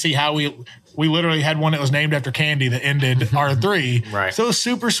easy to see how we literally had one that was named after candy that ended R3. Right. So it was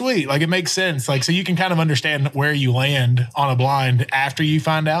super sweet. Like, it makes sense. Like, so you can kind of understand where you land on a blind after you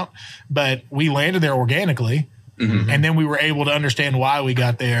find out. But we landed there organically. Mm-hmm. And then we were able to understand why we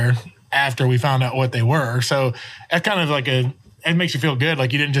got there after we found out what they were. So that's kind of like it makes you feel good.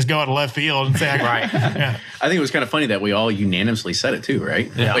 Like you didn't just go out of left field and say, right. Yeah. I think it was kind of funny that we all unanimously said it too,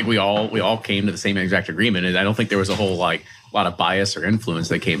 right? Yeah. Like we all came to the same exact agreement. And I don't think there was a whole lot of bias or influence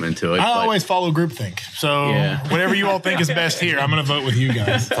that came into it. I always follow groupthink. So whatever you all think is best here, I'm going to vote with you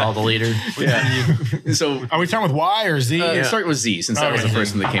guys. Follow the leader. Yeah. So are we starting with Y or Z? Start with Z, since that was the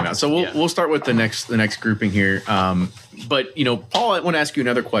first one that came out. So we'll start with the next grouping here. But Paul, I want to ask you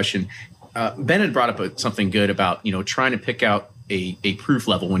another question. Ben had brought up something good about trying to pick out a proof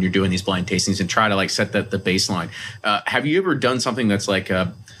level when you're doing these blind tastings and try to set the baseline. Have you ever done something that's like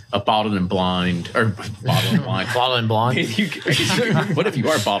a bottled and blind or bottled and blind? Bottled and blind. What if you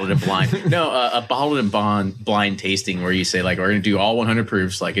are bottled and blind? No, a bottled and blind tasting where you say we're going to do all 100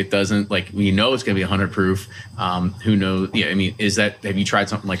 proofs. It doesn't it's going to be 100 proof. Who knows? Yeah, have you tried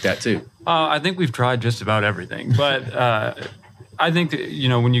something like that too? I think we've tried just about everything, but I think that,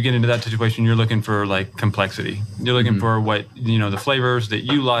 when you get into that situation, you're looking for complexity. You're looking for what, the flavors that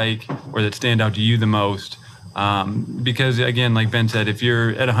you like or that stand out to you the most. Because again, like Ben said, if you're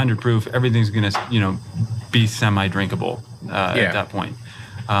at 100 proof, everything's going to, be semi-drinkable at that point.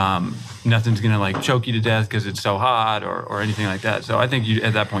 Nothing's going to choke you to death because it's so hot or anything like that. So I think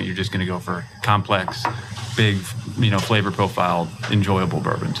at that point, you're just going to go for complex, big, flavor profile, enjoyable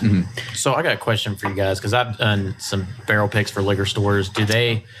bourbons. Mm-hmm. So I got a question for you guys, because I've done some barrel picks for liquor stores.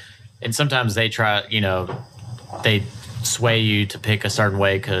 And sometimes they try, they sway you to pick a certain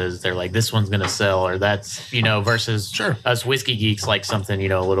way because they're like, this one's going to sell, or that's, versus us whiskey geeks like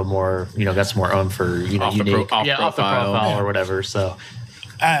something, a little more, got some more for, off unique. Off the profile or whatever. So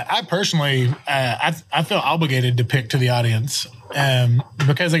I personally, I feel obligated to pick to the audience.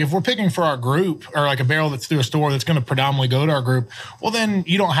 Because if we're picking for our group or a barrel that's through a store that's going to predominantly go to our group, well, then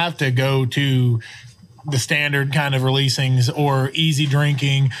you don't have to go to the standard kind of releasings or easy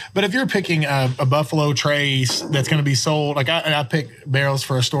drinking. But if you're picking a Buffalo Trace that's going to be sold, I pick barrels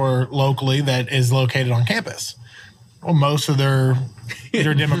for a store locally that is located on campus. Well, most of their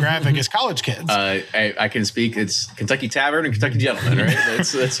demographic is college kids. I can speak. It's Kentucky Tavern and Kentucky Gentleman, right?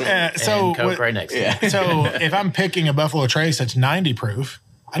 That's so Coke right next. Yeah. So if I'm picking a Buffalo Trace that's 90 proof,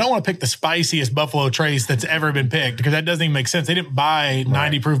 I don't want to pick the spiciest Buffalo Trace that's ever been picked because that doesn't even make sense. They didn't buy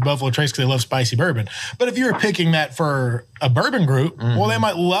 90 proof Buffalo Trace because they love spicy bourbon. But if you're picking that for a bourbon group, well, they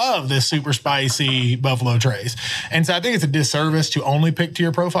might love this super spicy Buffalo Trace. And so I think it's a disservice to only pick to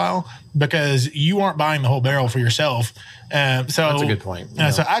your profile because you aren't buying the whole barrel for yourself. So that's a good point.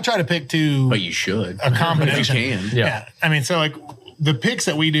 So I try to pick to, but you should a combination. If you can, yeah. I mean, so like the picks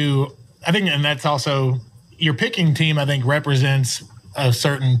that we do, I think, and that's also your picking team. I think represents a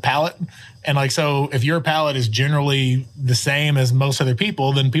certain palate, and like so, if your palate is generally the same as most other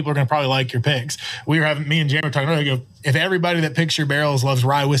people, then people are going to probably like your picks. Me and Jamie were talking earlier. If everybody that picks your barrels loves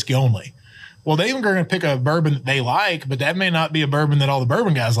rye whiskey only, well, they're even going to pick a bourbon that they like, but that may not be a bourbon that all the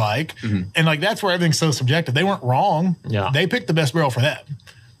bourbon guys like. And like that's where everything's so subjective. They weren't wrong. Yeah, they picked the best barrel for them.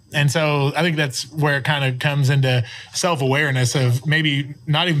 And so I think that's where it kind of comes into self-awareness of maybe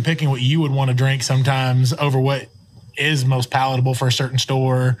not even picking what you would want to drink sometimes over what is most palatable for a certain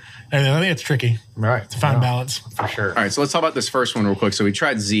store. And I think it's tricky. Right. To find balance. For sure. All right, so let's talk about this first one real quick. So we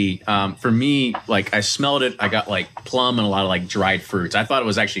tried Z. For me, like I smelled it. I got like plum and a lot of like dried fruits. I thought it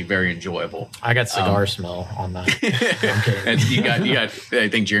was actually very enjoyable. I got cigar smell on that. I'm kidding. And you got. I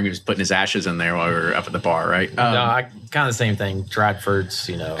think Jeremy was putting his ashes in there while we were up at the bar, right? No, I kind of the same thing. Dried fruits,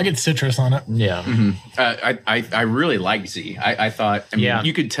 I get citrus on it. Yeah. I really liked Z. I thought. I mean,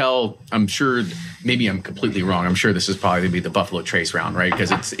 you could tell. I'm sure. Maybe I'm completely wrong. I'm sure this is probably going to be the Buffalo Trace round, right?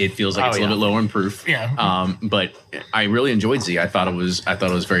 Because it feels like it's a little bit lower in proof. Yeah. But I really enjoyed Z. I thought it was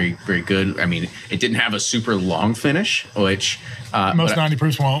very, very good. I mean, it didn't have a super long finish, which most 90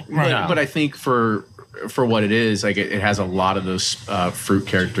 proofs won't. Right. But I think for what it is, like it has a lot of those fruit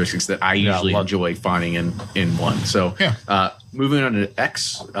characteristics that I usually enjoy finding in one. So moving on to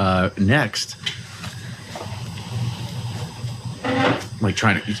X next. Like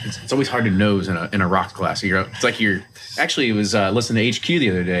trying to, it's always hard to nose in a rocks glass. It's like actually it was listening to HQ the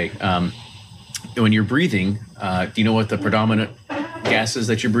other day. When you're breathing, do you know what the predominant gas is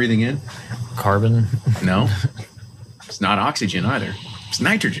that you're breathing in? Carbon? No, it's not oxygen either. It's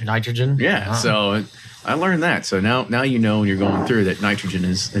nitrogen. Nitrogen? Yeah. So I learned that. So now you know when you're going through that nitrogen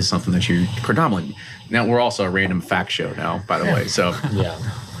is something that you're predominantly. Now we're also a random fact show now, by the way. So yeah.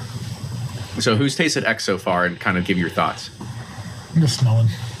 So who's tasted X so far, and kind of give your thoughts? I'm just smelling.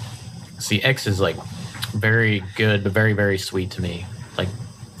 See, X is like very good, but very, very sweet to me. Like,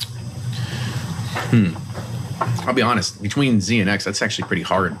 I'll be honest. Between Z and X, that's actually pretty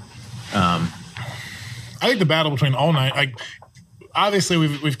hard. I think the battle between all night, like obviously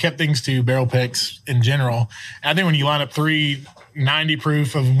we've kept things to barrel picks in general. And I think when you line up 3 90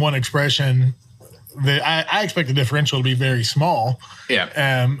 proof of one expression, I expect the differential to be very small.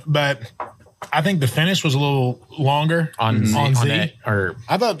 Yeah. But I think the finish was a little longer on Z.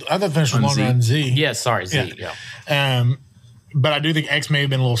 I thought the finish was longer on Z. Yeah, sorry, Z. Yeah. But I do think X may have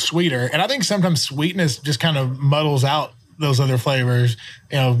been a little sweeter, and I think sometimes sweetness just kind of muddles out those other flavors.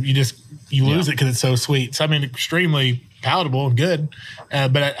 You lose it because it's so sweet. So I mean, extremely palatable and good,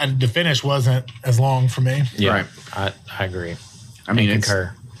 but the finish wasn't as long for me. Yeah, right. I agree. I mean, it's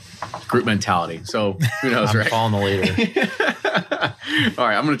concur. Group mentality. So who knows, I'm right? following the leader. All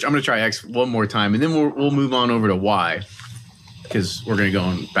right, I'm gonna try X one more time, and then we'll move on over to Y, because we're gonna go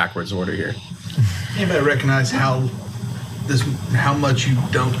in backwards order here. Anybody recognize how much you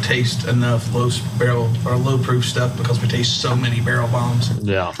don't taste enough low barrel or low proof stuff because we taste so many barrel bombs?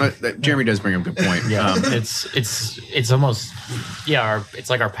 Yeah, Jeremy does bring up a good point. Yeah, it's almost it's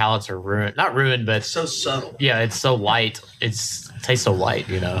like our palates are ruined. Not ruined, but so subtle. Yeah, it's so light. It tastes so light,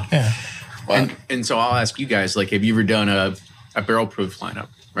 Yeah. And so I'll ask you guys, like, have you ever done a barrel proof lineup,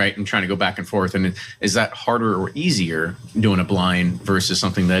 right? And trying to go back and forth. And is that harder or easier doing a blind versus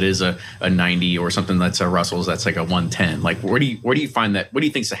something that is a 90 or something that's a Russell's that's like a 110? Like, where do you find that? What do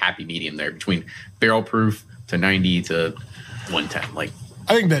you think is the happy medium there between barrel proof to 90 to 110? Like,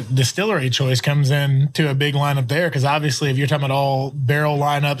 I think that distillery choice comes in to a big lineup there, because obviously if you're talking about all barrel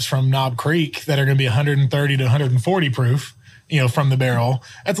lineups from Knob Creek that are going to be 130 to 140 proof, from the barrel,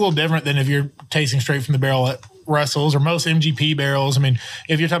 that's a little different than if you're tasting straight from the barrel at Russell's or most MGP barrels. I mean,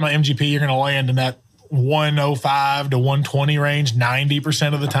 if you're talking about MGP, you're going to land in that 105 to 120 range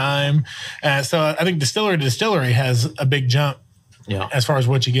 90% of the time. So I think distillery to distillery has a big jump as far as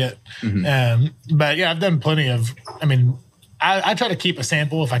what you get. But yeah, I've done plenty of, I try to keep a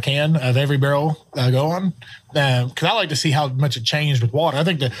sample if I can of every barrel that I go on, because I like to see how much it changed with water. I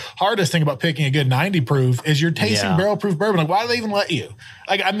think the hardest thing about picking a good 90 proof is you're tasting barrel proof bourbon. Like, why do they even let you?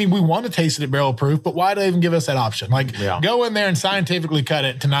 Like, I mean, we want to taste it at barrel proof, but why do they even give us that option? Like, go in there and scientifically cut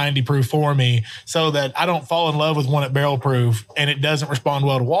it to 90 proof for me so that I don't fall in love with one at barrel proof and it doesn't respond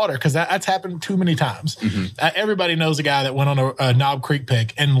well to water, because that's happened too many times. Everybody knows a guy that went on a Knob Creek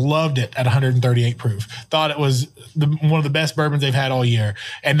pick and loved it at 138 proof. Thought it was one of the best bourbons they've had all year.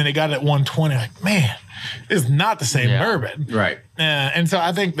 And then they got it at 120. Like, man, it's not the same bourbon. Right. And so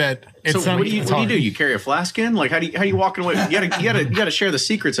I think that it's so what do you do? You carry a flask in? Like, how do you walking away? You gotta share the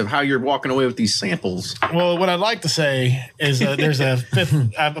secrets of how you're walking away with these samples. Well, what I'd like to say is there's a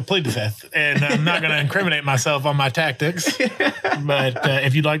fifth. I plead the fifth, and I'm not going to incriminate myself on my tactics. But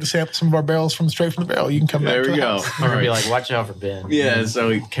if you'd like to sample some of our barrels straight from the barrel, you can come back. There we go. All right. Be like, watch out for Ben. Yeah. So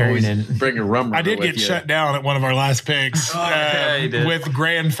he carrying in, bring a rum. I did get shut down at one of our last picks with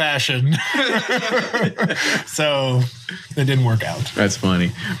grand fashion. So it didn't work out. That's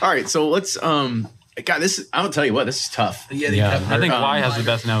funny. All right, so let's God, this I'm gonna tell you what, this is tough. I think Y has the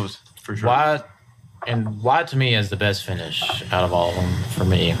best nose for sure. Y to me has the best finish out of all of them for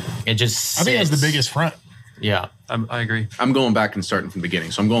me. It just I think it has the biggest front. Yeah, I agree. I'm going back and starting from the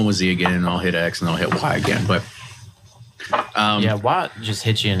beginning, so I'm going with Z again, and I'll hit X, and I'll hit Y again. But Y just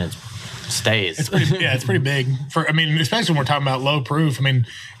hits you and it stays. It's pretty big. Especially when we're talking about low proof. I mean,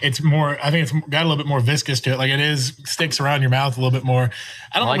 it's more. I think it's got a little bit more viscous to it. Like, it sticks around your mouth a little bit more.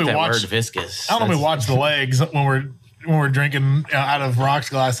 I don't like that word, viscous. I don't normally watch the legs when we're drinking out of rocks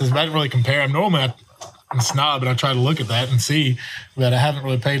glasses, but I didn't really compare them. Normally, I'm a snob, and I try to look at that and see, but I haven't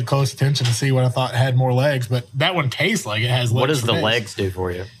really paid close attention to see what I thought had more legs. But that one tastes like it has legs. What does the legs do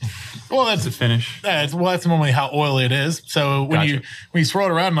for you? Well, that's the finish. That's normally how oily it is. So when you swirl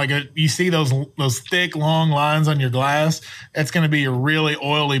it around, you see those thick, long lines on your glass. That's going to be a really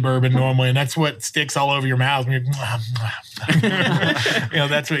oily bourbon normally, and that's what sticks all over your mouth. When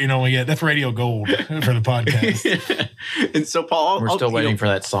that's what you normally get. That's radio gold for the podcast. And so, Paul, we're still waiting for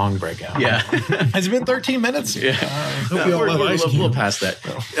that song breakout. Yeah, has it been 13 minutes? Yeah, we're a little past that.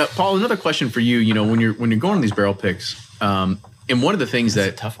 Paul, another question for you. You know, when you're going on these barrel picks. And one of the things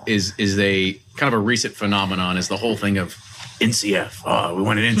that is a kind of a recent phenomenon is the whole thing of NCF. Oh, we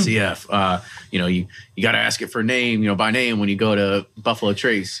want an NCF. You got to ask it for name, by name when you go to Buffalo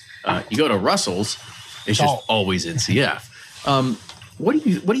Trace. You go to Russell's, it's just always NCF. What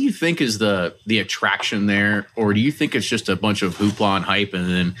do you think is the attraction there, or do you think it's just a bunch of hoopla and hype, and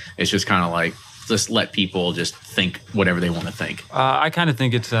then it's just kind of like just let people just think whatever they want to think? I kind of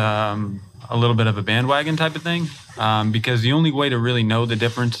think it's a little bit of a bandwagon type of thing, because the only way to really know the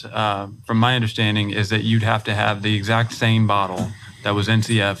difference, from my understanding, is that you'd have to have the exact same bottle that was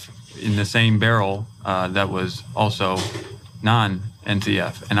NCF in the same barrel that was also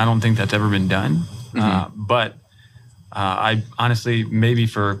non-NCF. And I don't think that's ever been done. But I honestly, maybe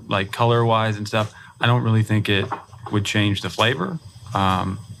for like color-wise and stuff, I don't really think it would change the flavor.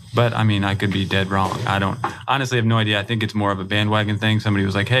 But I mean, I could be dead wrong. I don't honestly have no idea. I think it's more of a bandwagon thing. Somebody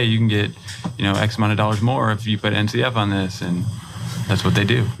was like, hey, you can get, X amount of dollars more if you put NCF on this. And that's what they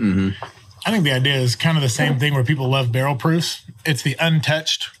do. I think the idea is kind of the same thing where people love barrel proofs. It's the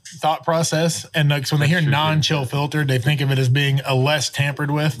untouched thought process. And so when they hear non-chill filtered, they think of it as being a less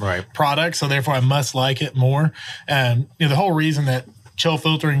tampered with product. So therefore, I must like it more. And the whole reason that chill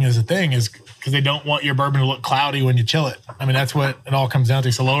filtering is a thing is because they don't want your bourbon to look cloudy when you chill it. I mean, that's what it all comes down to.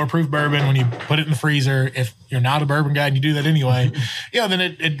 It's a lower proof bourbon. When you put it in the freezer, if you're not a bourbon guy and you do that anyway, then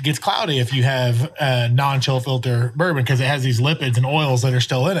it gets cloudy if you have non-chill filter bourbon, because it has these lipids and oils that are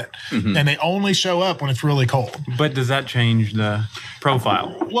still in it. And they only show up when it's really cold. But does that change the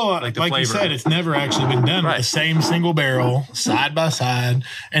profile? Well, like you said, it's never actually been done with the same single barrel side by side.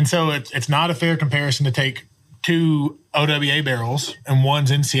 And so it's not a fair comparison to take two OWA barrels, and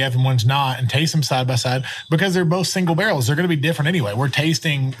one's NCF and one's not, and taste them side by side, because they're both single barrels. They're going to be different anyway. We're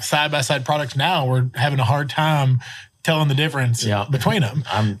tasting side by side products now. We're having a hard time telling the difference between them.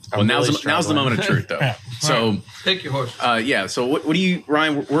 Now's the moment of truth, though. So take your horse. So what do you,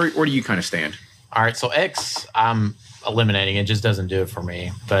 Ryan? Where do you kind of stand? All right. So X, I'm eliminating. It just doesn't do it for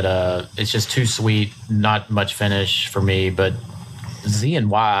me. But it's just too sweet. Not much finish for me. But Z and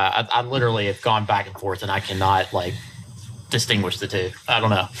Y, I literally have gone back and forth, and I cannot distinguish the two. I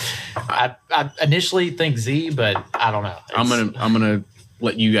don't know. I initially think Z, but I don't know. I'm gonna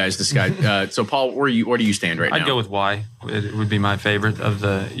let you guys decide. So Paul, where do you stand right now? I'd go with Y. It would be my favorite of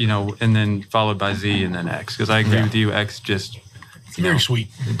the, and then followed by Z and then X, because I agree with you. X just it's very sweet.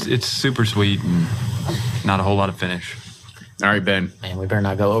 It's super sweet and not a whole lot of finish. All right, Ben. Man, we better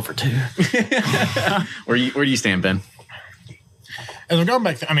not go over 2. Where do you stand, Ben? as I'm going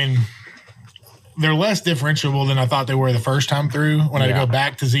back, they're less differentiable than I thought they were the first time through when I go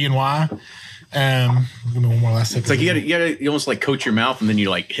back to Z and Y. Give me one more last sip. It's like you almost like coat your mouth and then you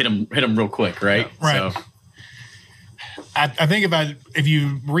like hit them real quick, right? Yeah, right. So. I think if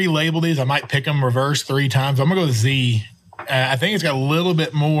you relabel these, I might pick them reverse 3 times. I'm gonna go with Z. I think it's got a little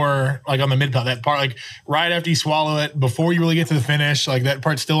bit more like on the mid palate, that part like right after you swallow it, before you really get to the finish, like that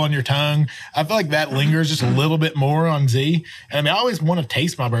part's still on your tongue. I feel like that lingers just a little bit more on Z. And I always want to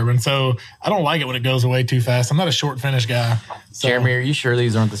taste my bourbon, so I don't like it when it goes away too fast. I'm not a short finish guy. So. Jeremy, are you sure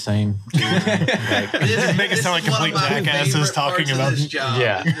these aren't the same? Just make it sound like complete jackasses talking about this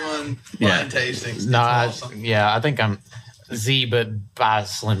job. Doing blind tastings. No, awesome. I think I'm Z, but by a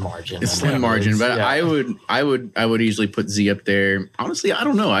slim margin. It's slim margin, but I would easily put Z up there. Honestly, I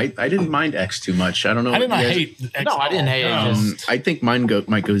don't know. I didn't mind X too much. I don't know. I didn't hate X. No, I didn't hate it. I think mine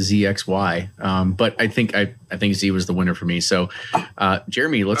might go ZXY. But I think Z was the winner for me. So,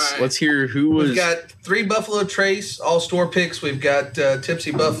 Jeremy, let's hear who was. We've got 3 Buffalo Trace, all store picks. We've got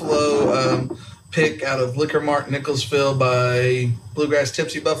Tipsy Buffalo pick out of Liquor Mart Nicholsville by Bluegrass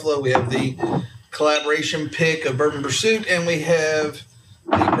Tipsy Buffalo. We have the collaboration pick of Bourbon Pursuit, and we have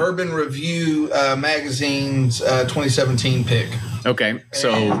the Bourbon Review magazine's 2017 pick. Okay,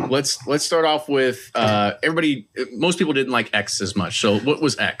 so let's start off with everybody. Most people didn't like X as much. So what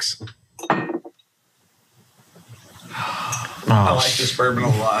was X? I like this bourbon a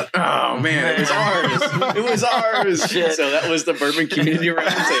lot. Oh man, it was ours. It was ours. So that was the Bourbon Community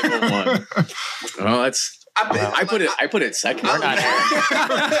Roundtable one. Well, that's. I put it second. We're not airing.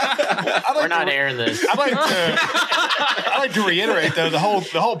 We're not airing this. I like to reiterate though the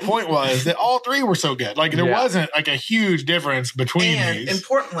whole point was that all 3 were so good. Like there wasn't like a huge difference between these. And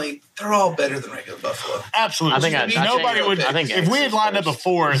importantly, they're all better than regular Buffalo. Absolutely. I think nobody would. I think if we had lined up a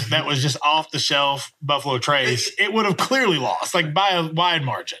 4th that was just off the shelf Buffalo Trace, it would have clearly lost like by a wide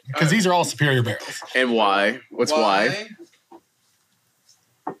margin because these are all superior barrels. And why? What's why?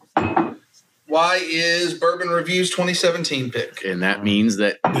 Y is Bourbon Review's 2017 pick. And that means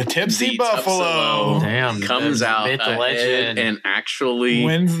that the Tipsy Buffalo comes out ahead and actually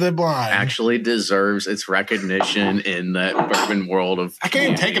wins the blind. Actually deserves its recognition in that bourbon world of. I can't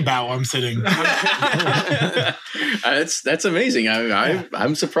even take a bow while I'm sitting. That's amazing.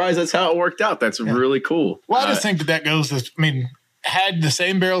 I'm surprised that's how it worked out. That's really cool. Well, I just think that goes to. Had the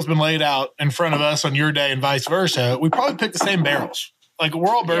same barrels been laid out in front of us on your day and vice versa, we probably picked the same barrels. Like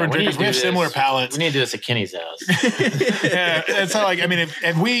we're all bourbon drinkers, we have similar palates. We need to do this at Kenny's house. And so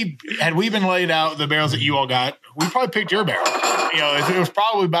had we been laid out the barrels that you all got, we probably picked your barrel. It was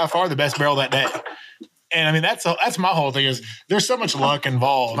probably by far the best barrel that day. And that's my whole thing is there's so much luck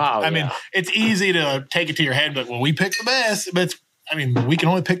involved. It's easy to take it to your head, but we picked the best, but we can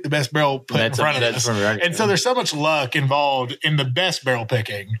only pick the best barrel put in front of us. And so there's so much luck involved in the best barrel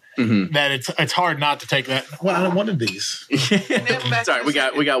picking that it's hard not to take that. Well, I wanted these. Sorry, we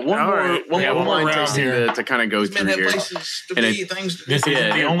got one more round here to kind of go through here. Places to be, things to do. This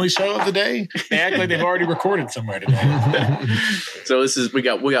is the only show of the day. They act like they've already recorded somewhere today. So we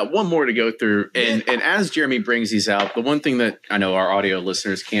got one more to go through, and as Jeremy brings these out, the one thing that I know our audio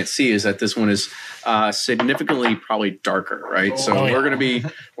listeners can't see is that this one is significantly probably darker, right? So we're gonna be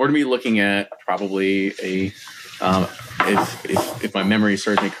looking at probably a if my memory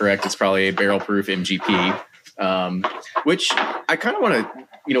serves me correct, it's probably a barrel proof MGP, which I kind of want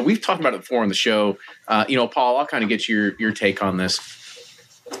to, we've talked about it before on the show. Paul, I'll kind of get your take on this.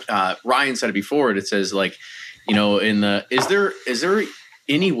 Ryan said it before. It says like, is there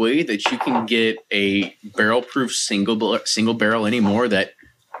any way that you can get a barrel proof single barrel anymore that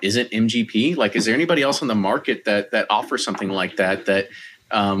isn't MGP? Like, is there anybody else on the market that offers something like that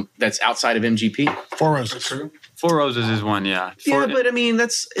that's outside of MGP? Four Roses. True. Four Roses is one, yeah. But I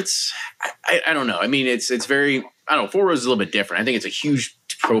don't know. It's very, I don't know. Four Roses is a little bit different. I think it's a huge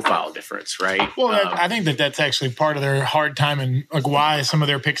profile difference, right? Well, I think that's actually part of their hard time and like why some of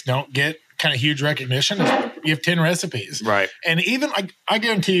their picks don't get kind of huge recognition. You have 10 recipes. Right. And even I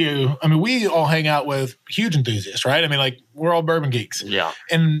guarantee you, we all hang out with huge enthusiasts, right? We're all bourbon geeks. Yeah.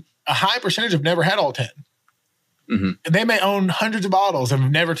 And a high percentage have never had all 10. Mm-hmm. And they may own hundreds of bottles and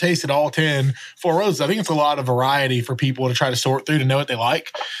have never tasted all 10 Four Roses. I think it's a lot of variety for people to try to sort through to know what they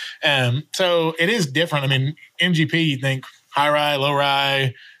like. So it is different. MGP, you think high rye, low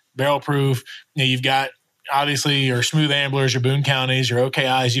rye, barrel proof. You've got obviously your smooth amblers, your Boone Counties, your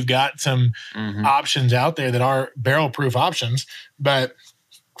OKIs. You've got some options out there that are barrel proof options. But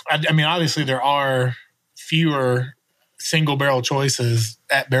obviously there are fewer single barrel choices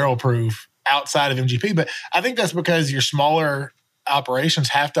at barrel proof outside of MGP. But I think that's because your smaller operations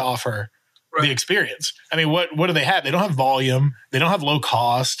have to offer the experience. I mean, what do they have? They don't have volume. They don't have low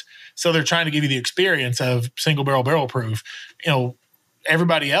cost. So they're trying to give you the experience of single barrel proof.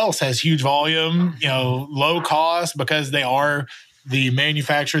 Everybody else has huge volume, low cost because they are the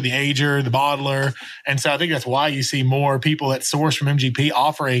manufacturer, the ager, the bottler. And so I think that's why you see more people that source from MGP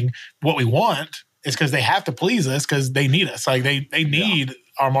offering what we want, is because they have to please us because they need us. Like they need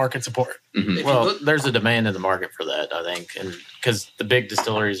our market support. Mm-hmm. Well, there's a demand in the market for that, I think. And because the big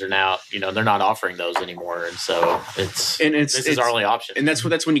distilleries are now, they're not offering those anymore. And so this is our only option. And that's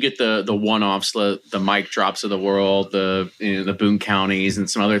when you get the one-offs, the mic drops of the world, the Boone counties and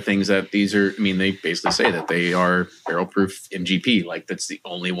some other things that these are, they basically say that they are barrel proof MGP. Like that's the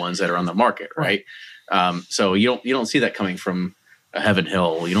only ones that are on the market. Right. So you don't see that coming from a Heaven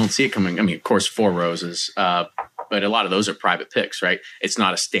Hill. You don't see it coming. Of course, Four Roses, but a lot of those are private picks, right? It's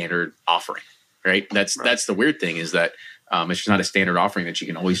not a standard offering, right? That's the weird thing is that it's just not a standard offering that you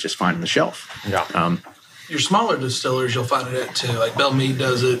can always just find on the shelf. Yeah. Your smaller distillers, you'll find it at too. Like Belle Meade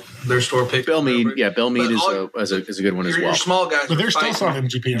does it. Their store pick. Belle Meade is a good one as well. Your small guys, but they're still selling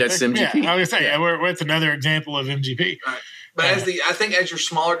MGP. That's MGP. Yeah, I was gonna say it's another example of MGP. Right. But I think as your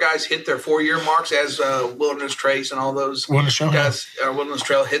smaller guys hit their 4-year marks, as Wilderness Trace and all those Wilderness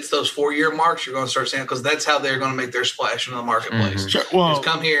Trail hits those 4-year marks, you're going to start seeing, because that's how they're going to make their splash in the marketplace. Mm-hmm. Sure. Well, just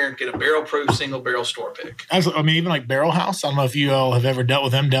come here and get a barrel-proof single barrel store pick. Even like Barrel House. I don't know if you all have ever dealt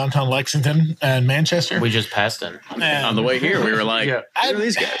with them downtown Lexington and Manchester. We just passed them on the way here. We were like, who are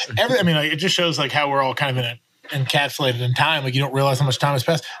these guys? It just shows like how we're all kind of encapsulated in time. Like you don't realize how much time has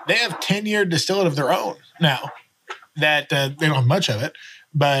passed. They have 10-year distillate of their own now. That they don't have much of it,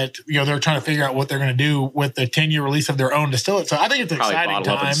 but they're trying to figure out what they're going to do with the 10-year release of their own distillate. So I think it's an exciting time.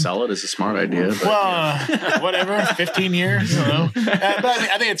 Bottle up and sell it is a smart idea. But, whatever, 15 years. I don't know. But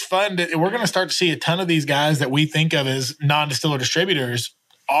I think it's fun. We're going to start to see a ton of these guys that we think of as non-distiller distributors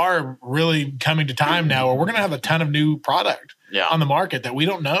are really coming to time now, where we're going to have a ton of new product on the market that we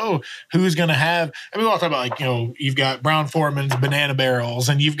don't know who's going to have. We all talk about you've got Brown Foreman's banana barrels,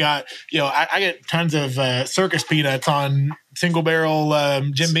 and you've got, I get tons of Circus Peanuts on single barrel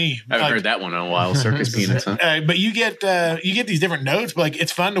Jim Beam. I haven't heard that one in a while, Circus Peanuts. Huh? But you get these different notes, but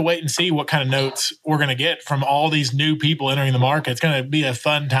it's fun to wait and see what kind of notes we're going to get from all these new people entering the market. It's going to be a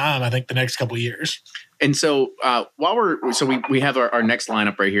fun time, I think, the next couple of years. And so we have our next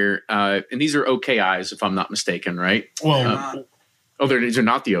lineup right here, and these are OKIs, if I'm not mistaken, right? Well, these are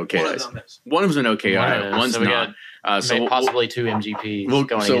not the OKIs. One of them's an OKI, one's not. Possibly two MGPs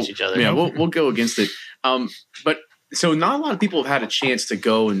going against each other. Yeah, we'll go against it. But so not a lot of people have had a chance to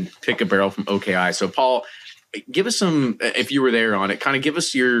go and pick a barrel from OKI. So Paul, give us some, if you were there on it, kind of give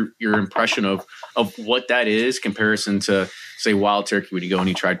us your impression of what that is, comparison to say Wild Turkey when you go and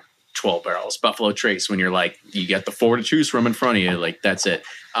you tried 12 barrels, Buffalo Trace when you're like, you get the 4 to choose from in front of you, like that's it.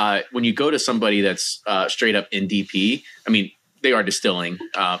 When you go to somebody that's straight up NDP, they are distilling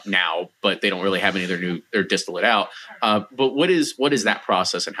now, but they don't really have any of their distillate out. But what is that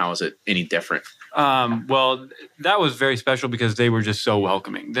process, and how is it any different? Well, that was very special because they were just so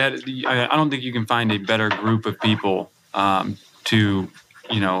welcoming. That I don't think you can find a better group of people to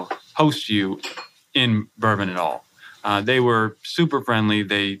host you in bourbon at all. They were super friendly.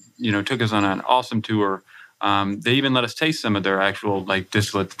 They took us on an awesome tour. They even let us taste some of their actual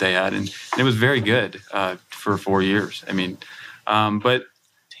distillate that they had, and it was very good for 4 years. But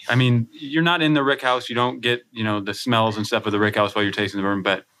you're not in the rick house. You don't get the smells and stuff of the rick house while you're tasting the bourbon.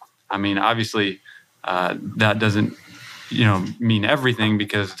 But obviously that doesn't mean everything,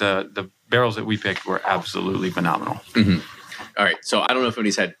 because the barrels that we picked were absolutely phenomenal. Mm-hmm. All right, so I don't know if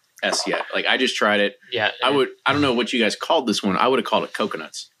anybody's had S yet. I just tried it. Yeah, I don't know what you guys called this one. I would have called it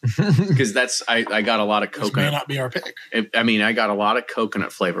coconuts, because I got a lot of coconut. This may not be our pick. I got a lot of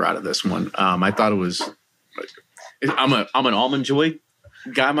coconut flavor out of this one. I thought it was. I'm an Almond Joy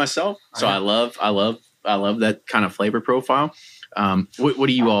guy myself, so I love that kind of flavor profile. What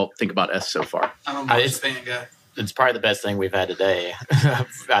do you all think about S so far? I'm a fan guy. It's probably the best thing we've had today.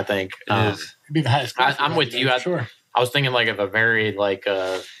 I think it is. It'd be the highest. I'm with you. Sure. I was thinking of a very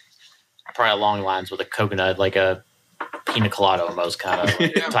probably along lines with a coconut, like a pina colada almost kind of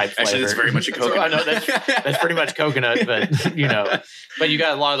type flavor. Actually, it's very much a coconut. I know that's pretty much coconut, but but you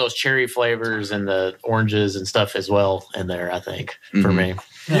got a lot of those cherry flavors and the oranges and stuff as well in there, I think, for me.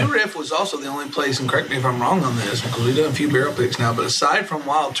 New Riff was also the only place, and correct me if I'm wrong on this, because we've done a few barrel picks now, but aside from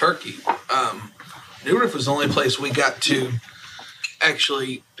Wild Turkey, New Riff was the only place we got to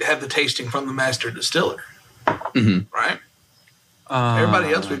actually have the tasting from the master distiller. Mm-hmm. Right?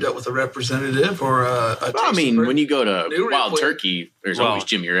 Everybody else we've dealt with a representative or a when you go to Wild Turkey, there's always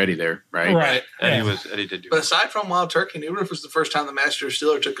Jimmy or Eddie there, right? Right. Eddie did do But aside from Wild Turkey, New Riff was the first time the master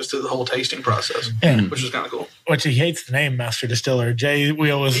distiller took us through the whole tasting process, which was kind of cool. Which he hates the name master distiller. Jay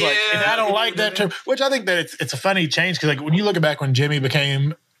Wheel was like, and I don't like that term, which I think that it's a funny change because like when you look back when Jimmy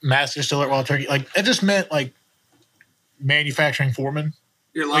became master distiller at Wild Turkey, like it just meant like manufacturing foreman.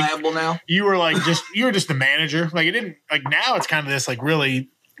 You're liable now. You were just the manager. Like it didn't like now it's kind of this like really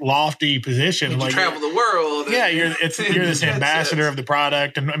lofty position. You travel the world. Yeah, you're this ambassador of the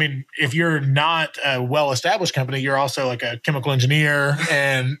product. And I mean, if you're not a well-established company, you're also like a chemical engineer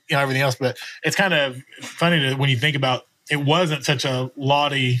and everything else. But it's kind of funny when you think about it wasn't such a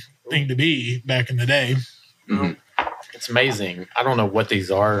laudy thing to be back in the day. Mm-hmm. It's amazing. I don't know what these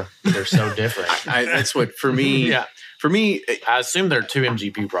are. They're so different. That's what for me. Yeah. For me, I assume they're 2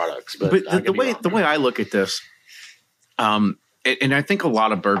 MGP products, but the way I look at this, and I think a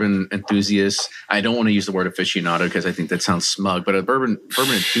lot of bourbon enthusiasts, I don't want to use the word aficionado because I think that sounds smug, but a bourbon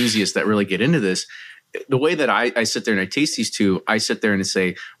enthusiasts that really get into this, the way that I sit there and I taste these two, I sit there and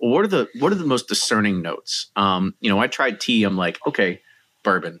say, well, what are the most discerning notes? I tried tea. I'm like, okay,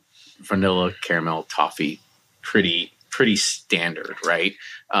 bourbon, vanilla, caramel, toffee, pretty standard, right?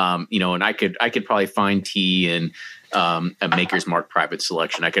 And I could probably find tea in a Maker's Mark Private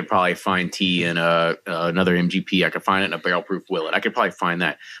Selection. I could probably find tea in another MGP. I could find it in a Barrel Proof Willet. I could probably find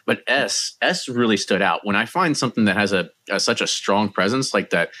that. But S really stood out. When I find something that has such a strong presence,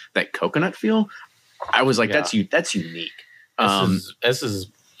 like that coconut feel, I was like, that's unique. S is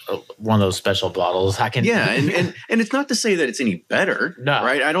one of those special bottles. And it's not to say that it's any better,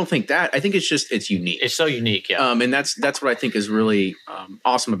 right? I don't think that. I think it's unique. It's so unique, yeah. And that's what I think is really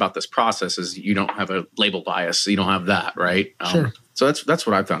awesome about this process is you don't have a label bias. You don't have that, right? Sure. So that's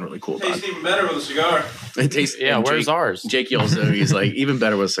what I found really cool about it. Tastes even better with a cigar. It tastes, where's ours? Jake yells at he's like, even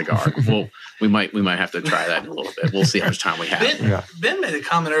better with a cigar. Well, we might have to try that in a little bit. We'll see how much time we have. Ben made a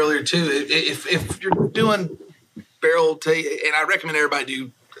comment earlier too. If you're doing barrel and I recommend everybody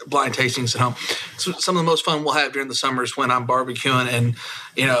do blind tastings at home. So some of the most fun we'll have during the summer is when I'm barbecuing and,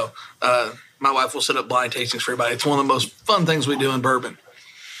 my wife will set up blind tastings for everybody. It's one of the most fun things we do in bourbon.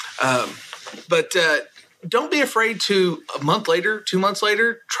 But don't be afraid to, a month later, 2 months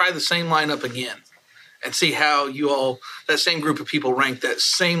later, try the same lineup again and see how that same group of people rank that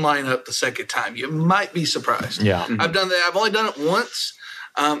same lineup the second time. You might be surprised. Yeah. Mm-hmm. I've done that. I've only done it once.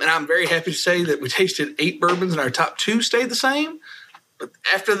 And I'm very happy to say that we tasted 8 bourbons and our top 2 stayed the same. But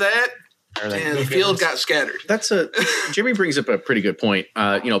after that, the field got scattered. Jimmy brings up a pretty good point.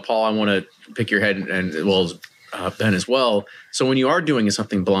 Paul, I want to pick your head and as well as Ben as well. So when you are doing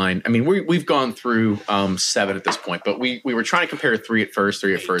something blind, I mean, we've gone through 7 at this point, but we were trying to compare 3 at first,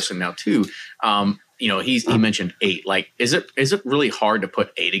 and now 2. He mentioned 8. Like, is it really hard to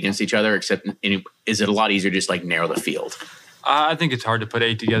put 8 against each other? Except, is it a lot easier to just like narrow the field? I think it's hard to put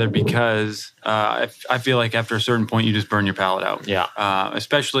 8 together because I feel like after a certain point, you just burn your palate out. Yeah.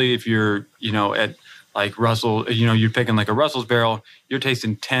 Especially if you're, at like Russell, you're picking like a Russell's barrel, you're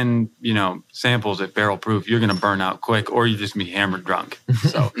tasting 10, samples at barrel proof, you're going to burn out quick or you just be hammered drunk.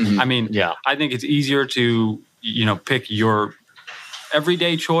 So, I think it's easier to, pick your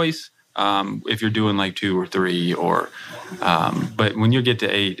everyday choice if you're doing like 2 or 3 but when you get to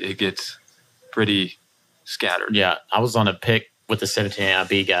 8, it gets pretty scattered. Yeah, I was on a pick with the 17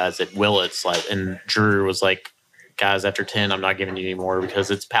 IB guys at Willits, and Drew was like, "Guys, after 10, I'm not giving you any more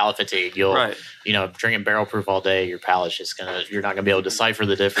because it's palate fatigue. You'll, drinking barrel proof all day, your palate's just you're not gonna be able to decipher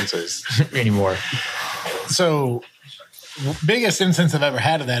the differences anymore." So, biggest instance I've ever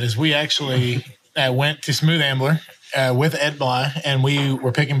had of that is we actually went to Smooth Ambler with Ed Bly, and we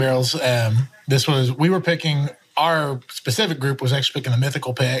were picking barrels. Our specific group was actually picking the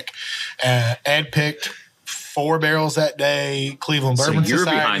mythical pick. Ed picked 4 barrels that day. Cleveland Bourbon Society. So you're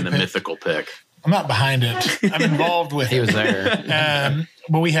behind the mythical pick. I'm not behind it. I'm involved with it. He was there.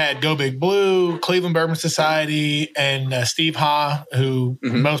 But we had Go Big Blue, Cleveland Bourbon Society, and Steve Ha, who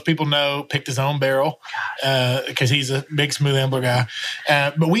most people know, picked his own barrel because he's a big Smooth Ambler guy.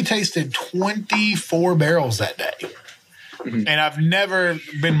 But we tasted 24 barrels that day. Mm-hmm. And I've never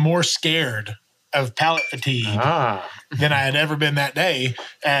been more scared of palate fatigue than I had ever been that day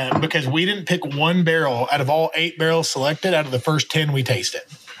because we didn't pick one barrel out of all 8 barrels selected out of the first 10 we tasted.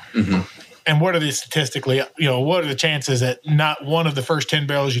 Mm-hmm. And what are the statistically, what are the chances that not one of the first 10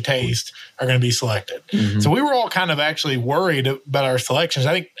 barrels you taste are going to be selected? Mm-hmm. So we were all kind of actually worried about our selections.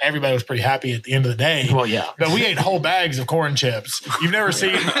 I think everybody was pretty happy at the end of the day. Well, yeah. But we ate whole bags of corn chips. You've never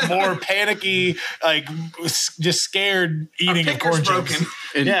seen more panicky, like just scared eating of corn chips.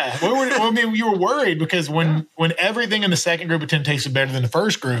 And you were worried because when everything in the second group of 10 tasted better than the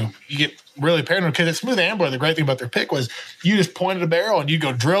first group, you get really paranoid. Because at Smooth Ambler, the great thing about their pick was you just pointed a barrel and you'd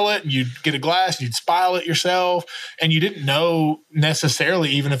go drill it and you'd get a glass and you'd spile it yourself. And you didn't know necessarily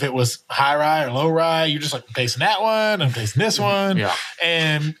even if it was high rye or low rye. You're just like, I'm tasting that one, I'm tasting this one. Yeah.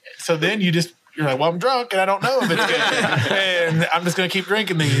 And so then you're like, well, I'm drunk and I don't know if it's good, and I'm just going to keep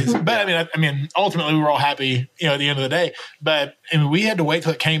drinking these. But I mean, ultimately, we were all happy, at the end of the day. But we had to wait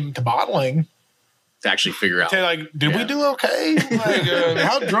till it came to bottling to actually figure out. Did we do okay?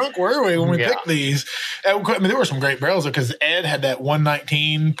 How drunk were we when we picked these? I mean, there were some great barrels because Ed had that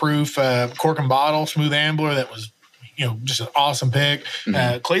 119 proof cork and bottle Smooth Ambler that was, just an awesome pick.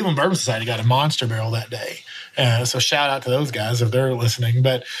 Cleveland Bourbon Society got a monster barrel that day. So shout out to those guys if they're listening.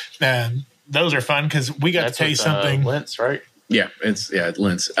 But those are fun because we got to taste something. Lentz, right? Yeah, it's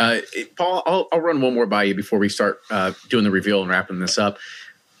Lentz. Paul, I'll run one more by you before we start doing the reveal and wrapping this up.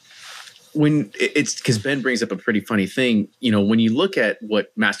 Because Ben brings up a pretty funny thing. When you look at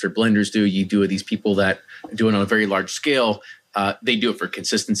what master blenders do, you do these people that do it on a very large scale. They do it for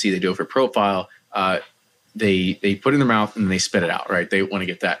consistency. They do it for profile. They put it in their mouth and they spit it out. Right? They want to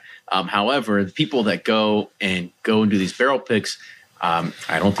get that. However, the people that go and do these barrel picks.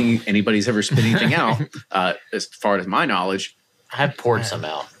 I don't think anybody's ever spit anything out, as far as my knowledge. I have poured some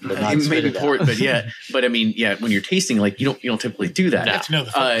out, but not maybe poured, but I mean, when you're tasting, like you don't typically do that. That's no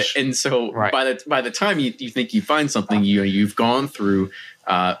the finish. And so by the time you think you find something, you've gone through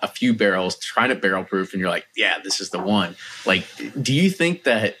a few barrels trying to barrel proof, and you're like, yeah, this is the one. Like, do you think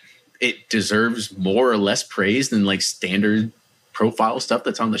that it deserves more or less praise than like standard profile stuff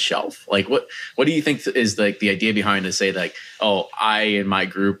that's on the shelf? Like what do you think is like the idea behind to say like, oh, I and my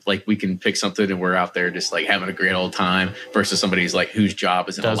group, like we can pick something and we're out there just like having a great old time versus somebody's like whose job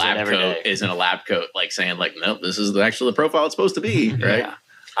is in a lab coat, like saying like, no, this is actually the profile it's supposed to be, right? Yeah.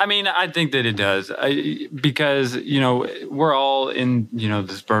 I mean, I think that it does because, we're all in,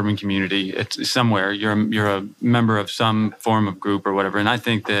 this bourbon community. It's somewhere you're a member of some form of group or whatever. And I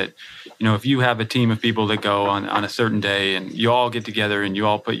think that, if you have a team of people that go on a certain day and you all get together and you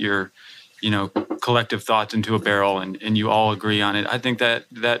all put your, collective thoughts into a barrel and you all agree on it, I think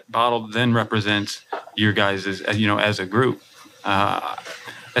that bottle then represents your guys as a group.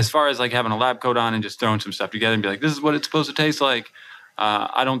 As far as like having a lab coat on and just throwing some stuff together and be like, this is what it's supposed to taste like.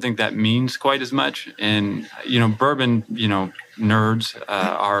 I don't think that means quite as much. And, bourbon, nerds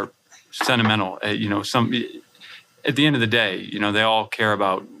are sentimental. At the end of the day, they all care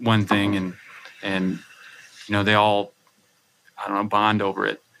about one thing and they all, bond over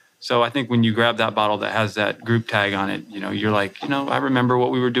it. So I think when you grab that bottle that has that group tag on it, you're like, I remember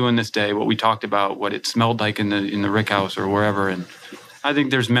what we were doing this day, what we talked about, what it smelled like in the Rick House or wherever. And I think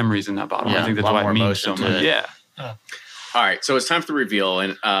there's memories in that bottle. I think that's why it means so much. Yeah. All right, so it's time for the reveal,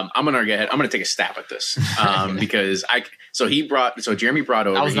 and I'm gonna go ahead. I'm gonna take a stab at this because Jeremy brought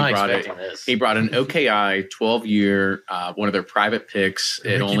over. He brought an OKI 12-year, one of their private picks.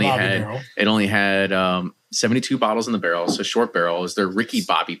 It only had 72 bottles in the barrel, so short barrel is their Ricky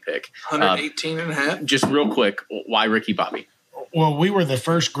Bobby pick. 118 and a half. Just real quick, why Ricky Bobby? Well, we were the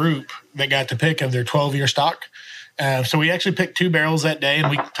first group that got to pick of their 12-year stock. So we actually picked 2 barrels that day,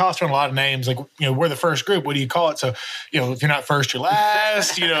 and we tossed around a lot of names. Like, we're the first group. What do you call it? So, if you're not first, you're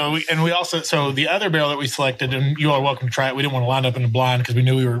last. And we also, so the other barrel that we selected, and you all are welcome to try it. We didn't want to line up in the blind because we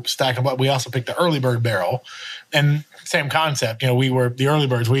knew we were stacking up. We also picked the early bird barrel, and same concept. We were the early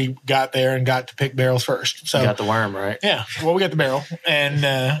birds. We got there and got to pick barrels first. So you got the worm, right? Yeah. Well, we got the barrel,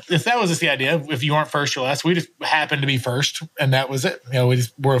 and if that was just the idea, if you weren't first, you're last. We just happened to be first, and that was it. We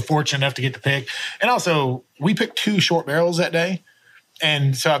just were fortunate enough to get to pick, and also. We picked 2 short barrels that day.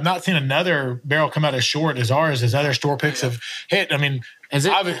 And so I've not seen another barrel come out as short as ours as other store picks have hit. I mean,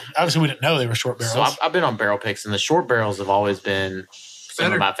 obviously we didn't know they were short barrels. So I've been on barrel picks, and the short barrels have always been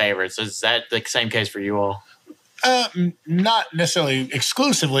some of my favorites. Is that the same case for you all? Not necessarily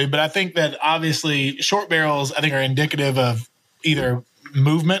exclusively, but I think that obviously short barrels, I think, are indicative of either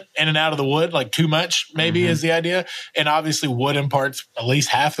movement in and out of the wood, like too much maybe is the idea. And obviously wood imparts at least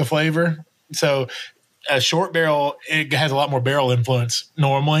half the flavor. So a short barrel, it has a lot more barrel influence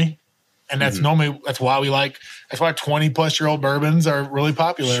normally. And that's that's why 20 plus year old bourbons are really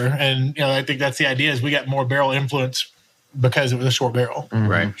popular. And, I think that's the idea is we got more barrel influence because it was a short barrel.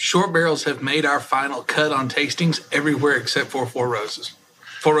 Right. Short barrels have made our final cut on tastings everywhere except for Four Roses.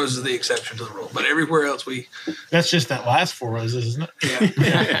 Four Roses is the exception to the rule, but everywhere else that's just that last Four Roses, isn't it?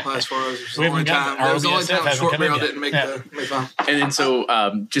 Yeah. Last Four Roses was the only time. That was the only time a short barrel didn't make the final. And then so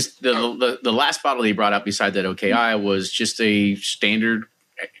just the last bottle he brought out beside that OKI was just a standard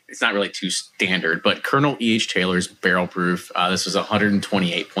it's not really too standard, but Colonel E.H. Taylor's barrel proof. This was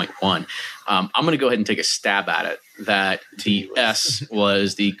 128.1. I'm going to go ahead and take a stab at it. That the S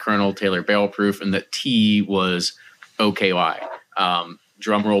was the Colonel Taylor barrel proof, and the T was OKY.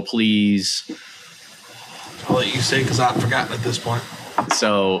 Drum roll, please. I'll let you say because I've forgotten at this point.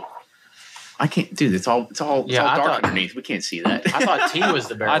 So I can't, dude. It's all dark underneath. We can't see that. I thought T was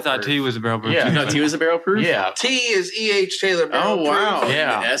the barrel. I thought T was the barrel proof. Yeah. You thought T was the barrel proof? Yeah. T is E.H. Taylor barrel proof. Oh wow.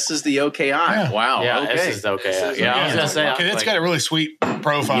 Yeah. S is the OKI. Yeah. Wow. Yeah, Okay. S is the OKI. Yeah, I was gonna say It's got a really sweet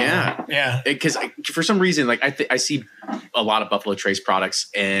profile. Yeah. Yeah. Because for some reason, like I see a lot of Buffalo Trace products,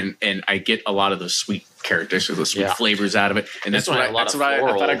 and I get a lot of those sweet characteristics, those sweet flavors out of it, and that's what I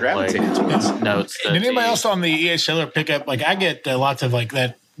thought I gravitated towards. Notes. Did anybody else on the E.H. Taylor pick up? Like I get lots of like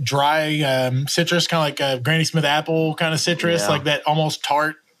that dry citrus, kind of like a Granny Smith apple kind of citrus, like that almost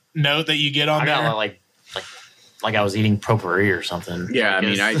tart note that you get on there. Got like I was eating potpourri or something. Yeah, I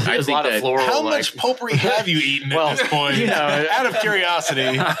mean, I think a lot of floral. How much potpourri have you eaten at this point? You know, out of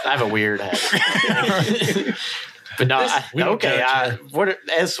curiosity. I have a weird habit. But no, what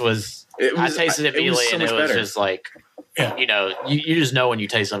S was. I tasted it immediately, and it was just like, you know, you just know when you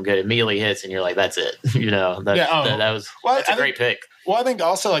taste something good. It immediately hits, and you're like, that's it. You know, that's a great pick. Well, I think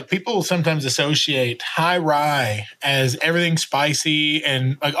also like people sometimes associate high rye as everything spicy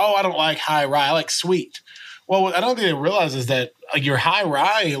and like, oh, I don't like high rye. I like sweet. Well, what I don't think they realize is that like your high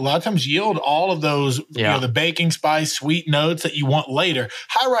rye a lot of times yield all of those, you know, the baking spice, sweet notes that you want later.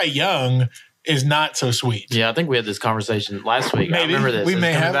 High rye young is not so sweet. Yeah, I think we had this conversation last week. Maybe. I remember this. We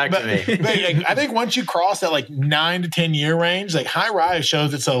may have. Back to me. But like, I think once you cross that like 9 to 10 year range, like high rye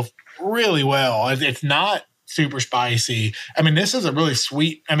shows itself really well. It's not super spicy. I mean, this is a really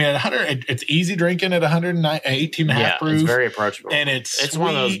sweet. I mean, at 100, it's easy drinking at 18.5 proof. It's very approachable, and it's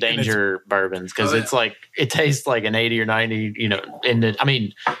one of those danger bourbons because it's like it tastes like an 80 or 90. You know, I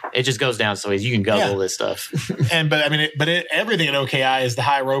mean, it just goes down so easy. You can guzzle this stuff. Everything at OKI is the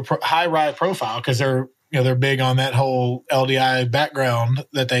high rye profile because they're big on that whole LDI background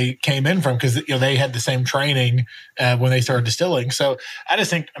that they came in from because they had the same training when they started distilling. So I just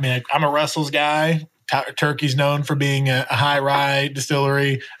think, I mean, I'm a Russell's guy. Turkey's known for being a high rye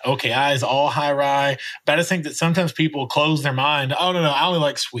distillery. OKI is all high rye. But I just think that sometimes people close their mind. Oh, no, I only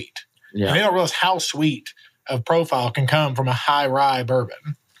like sweet. Yeah. And they don't realize how sweet of profile can come from a high rye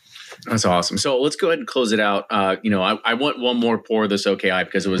bourbon. That's awesome. So let's go ahead and close it out. I want one more pour of this OKI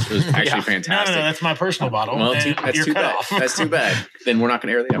because it was actually fantastic. No, that's my personal bottle. Well, that's too bad. That's too bad. Then we're not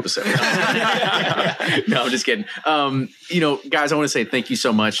going to air the episode. No, I'm just kidding. Guys, I want to say thank you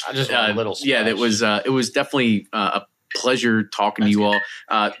so much. I just want a little splash. Yeah, it was definitely a pleasure talking to you all.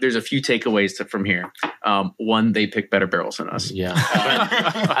 There's a few takeaways from here. One, they pick better barrels than us. Yeah,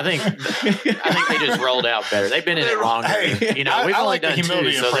 I think they just rolled out better. They've been in it longer. We've only done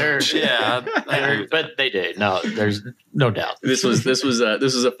two, so but they did. No, there's no doubt. This was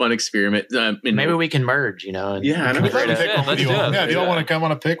a fun experiment. Maybe we can merge. We'd love to pick one with you all. Yeah, if you all want to come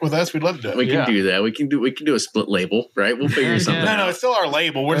on a pick with us, we'd love to do it. We can do that. We can do a split label, right? We'll figure something out. No, it's still our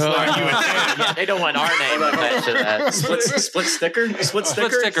label. We're just letting you attend. They don't want our name attached to that. Split sticker.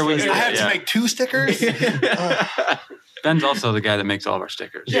 I had to make 2 stickers. Ben's also the guy that makes all of our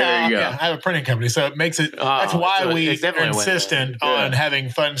stickers. Yeah, there you go. Yeah, I have a printing company, so it makes it. That's why we are insistent on having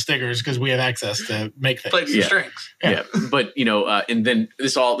fun stickers because we have access to make things. Play some strings. Yeah, but and then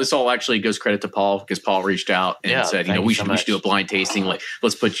this all actually goes credit to Paul because Paul reached out and said, we should do a blind tasting. Like,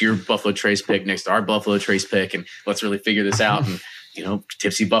 let's put your Buffalo Trace pick next to our Buffalo Trace pick, and let's really figure this out. And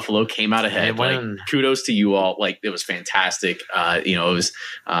Tipsy Buffalo came out ahead. Like, kudos to you all. Like, it was fantastic. It was.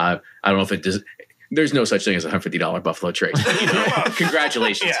 I don't know if it does. There's no such thing as $150 Buffalo Trace.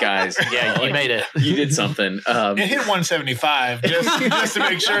 Congratulations, guys. Yeah, you made it. You did something. It hit 175 just to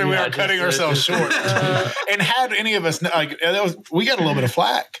make sure we aren't cutting ourselves short. And had any of us we got a little bit of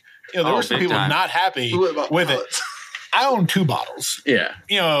flack. There were some people not happy with it. I own 2 bottles. Yeah.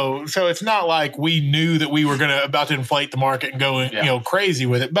 So it's not like we knew that we were about to inflate the market and go crazy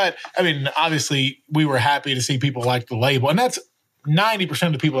with it. But I mean, obviously we were happy to see people like the label. And that's 90%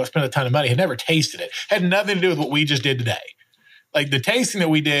 of the people that spent a ton of money had never tasted it. Had nothing to do with what we just did today. Like the tasting that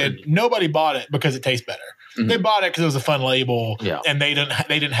we did, nobody bought it because it tastes better. Mm-hmm. They bought it because it was a fun label, and they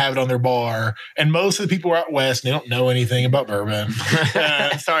didn't have it on their bar. And most of the people were out west, and they don't know anything about bourbon.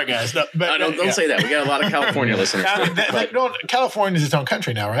 Sorry, guys. No, but, don't say that. We got a lot of California listeners. California's its own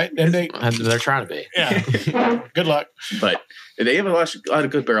country now, right? And they're trying to be. Yeah. Good luck. But they have a lot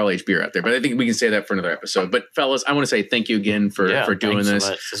of good barrel-aged beer out there. But I think we can say that for another episode. But fellas, I want to say thank you again for doing this.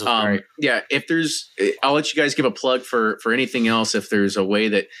 So this was great. Yeah, I'll let you guys give a plug for anything else. If there's a way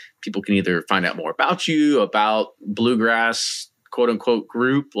that people can either find out more about you, about Bluegrass, quote unquote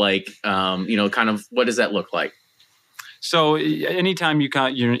group? Like, kind of what does that look like? So anytime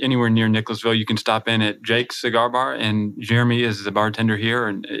you're anywhere near Nicholasville, you can stop in at Jake's Cigar Bar, and Jeremy is the bartender here.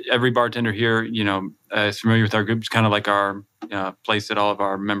 And every bartender here, is familiar with our group. It's kind of like our place that all of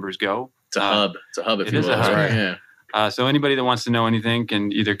our members go. It's a hub. It's a hub, if you will. Right. Yeah. So anybody that wants to know anything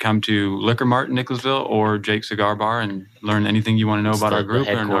can either come to Liquor Mart in Nicholasville or Jake's Cigar Bar and learn anything you want to know about our group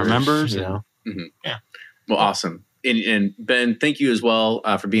and our members. Yeah. Well, awesome. And Ben, thank you as well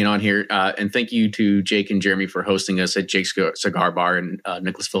for being on here. And thank you to Jake and Jeremy for hosting us at Jake's Cigar Bar in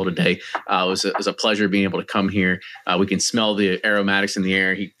Nicholasville today. It was a pleasure being able to come here. We can smell the aromatics in the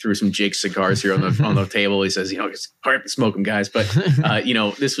air. He threw some Jake's cigars here on the table. He says, hurry up and smoke them, guys. But,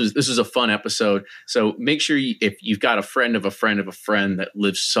 this was a fun episode. So make sure if you've got a friend of a friend of a friend that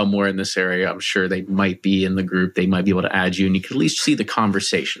lives somewhere in this area, I'm sure they might be in the group. They might be able to add you, and you can at least see the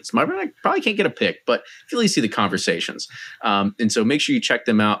conversations. Probably can't get a pick, but if you at least see the conversations. And so make sure you check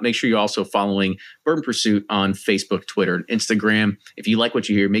them out. Make sure you're also following Bourbon Pursuit on Facebook, Twitter, and Instagram. If you like what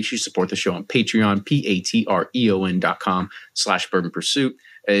you hear, make sure you support the show on Patreon, patreon.com/Bourbon Pursuit.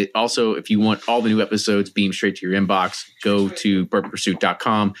 Also, if you want all the new episodes beamed straight to your inbox, go to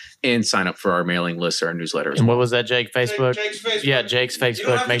bourbonpursuit.com and sign up for our mailing list or our newsletter. And what was that, Jake? Facebook? Jake's Facebook. Yeah, Jake's Facebook. You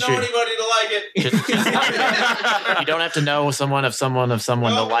don't have to know anybody to like it. You don't have to know someone of someone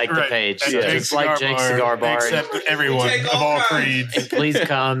to like the page. So it's like Jake's Cigar Bar. Except everyone of all creeds. And please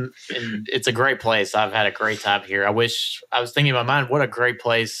come. And it's a great place. I've had a great time here. I was thinking in my mind, what a great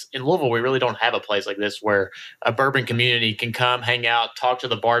place. In Louisville, we really don't have a place like this where a bourbon community can come, hang out, talk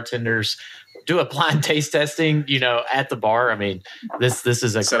to the bartenders, do a blind taste testing, at the bar. I mean, this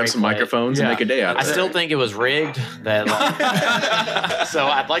is a set great up some place. microphones and make a day out of it. I still think it was rigged. So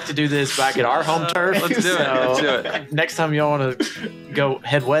I'd like to do this back at our home turf. Let's do it. Next time y'all want to go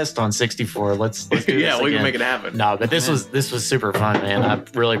head west on 64, let's do this again. We can make it happen. No, but this was super fun, man. I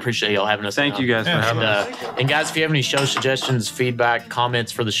really appreciate y'all having us. Thank you guys for having us. And guys, if you have any show suggestions, feedback,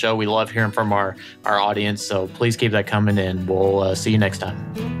 comments for the show, we love hearing from our audience. So please keep that coming, and we'll see you next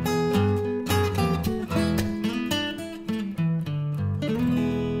time.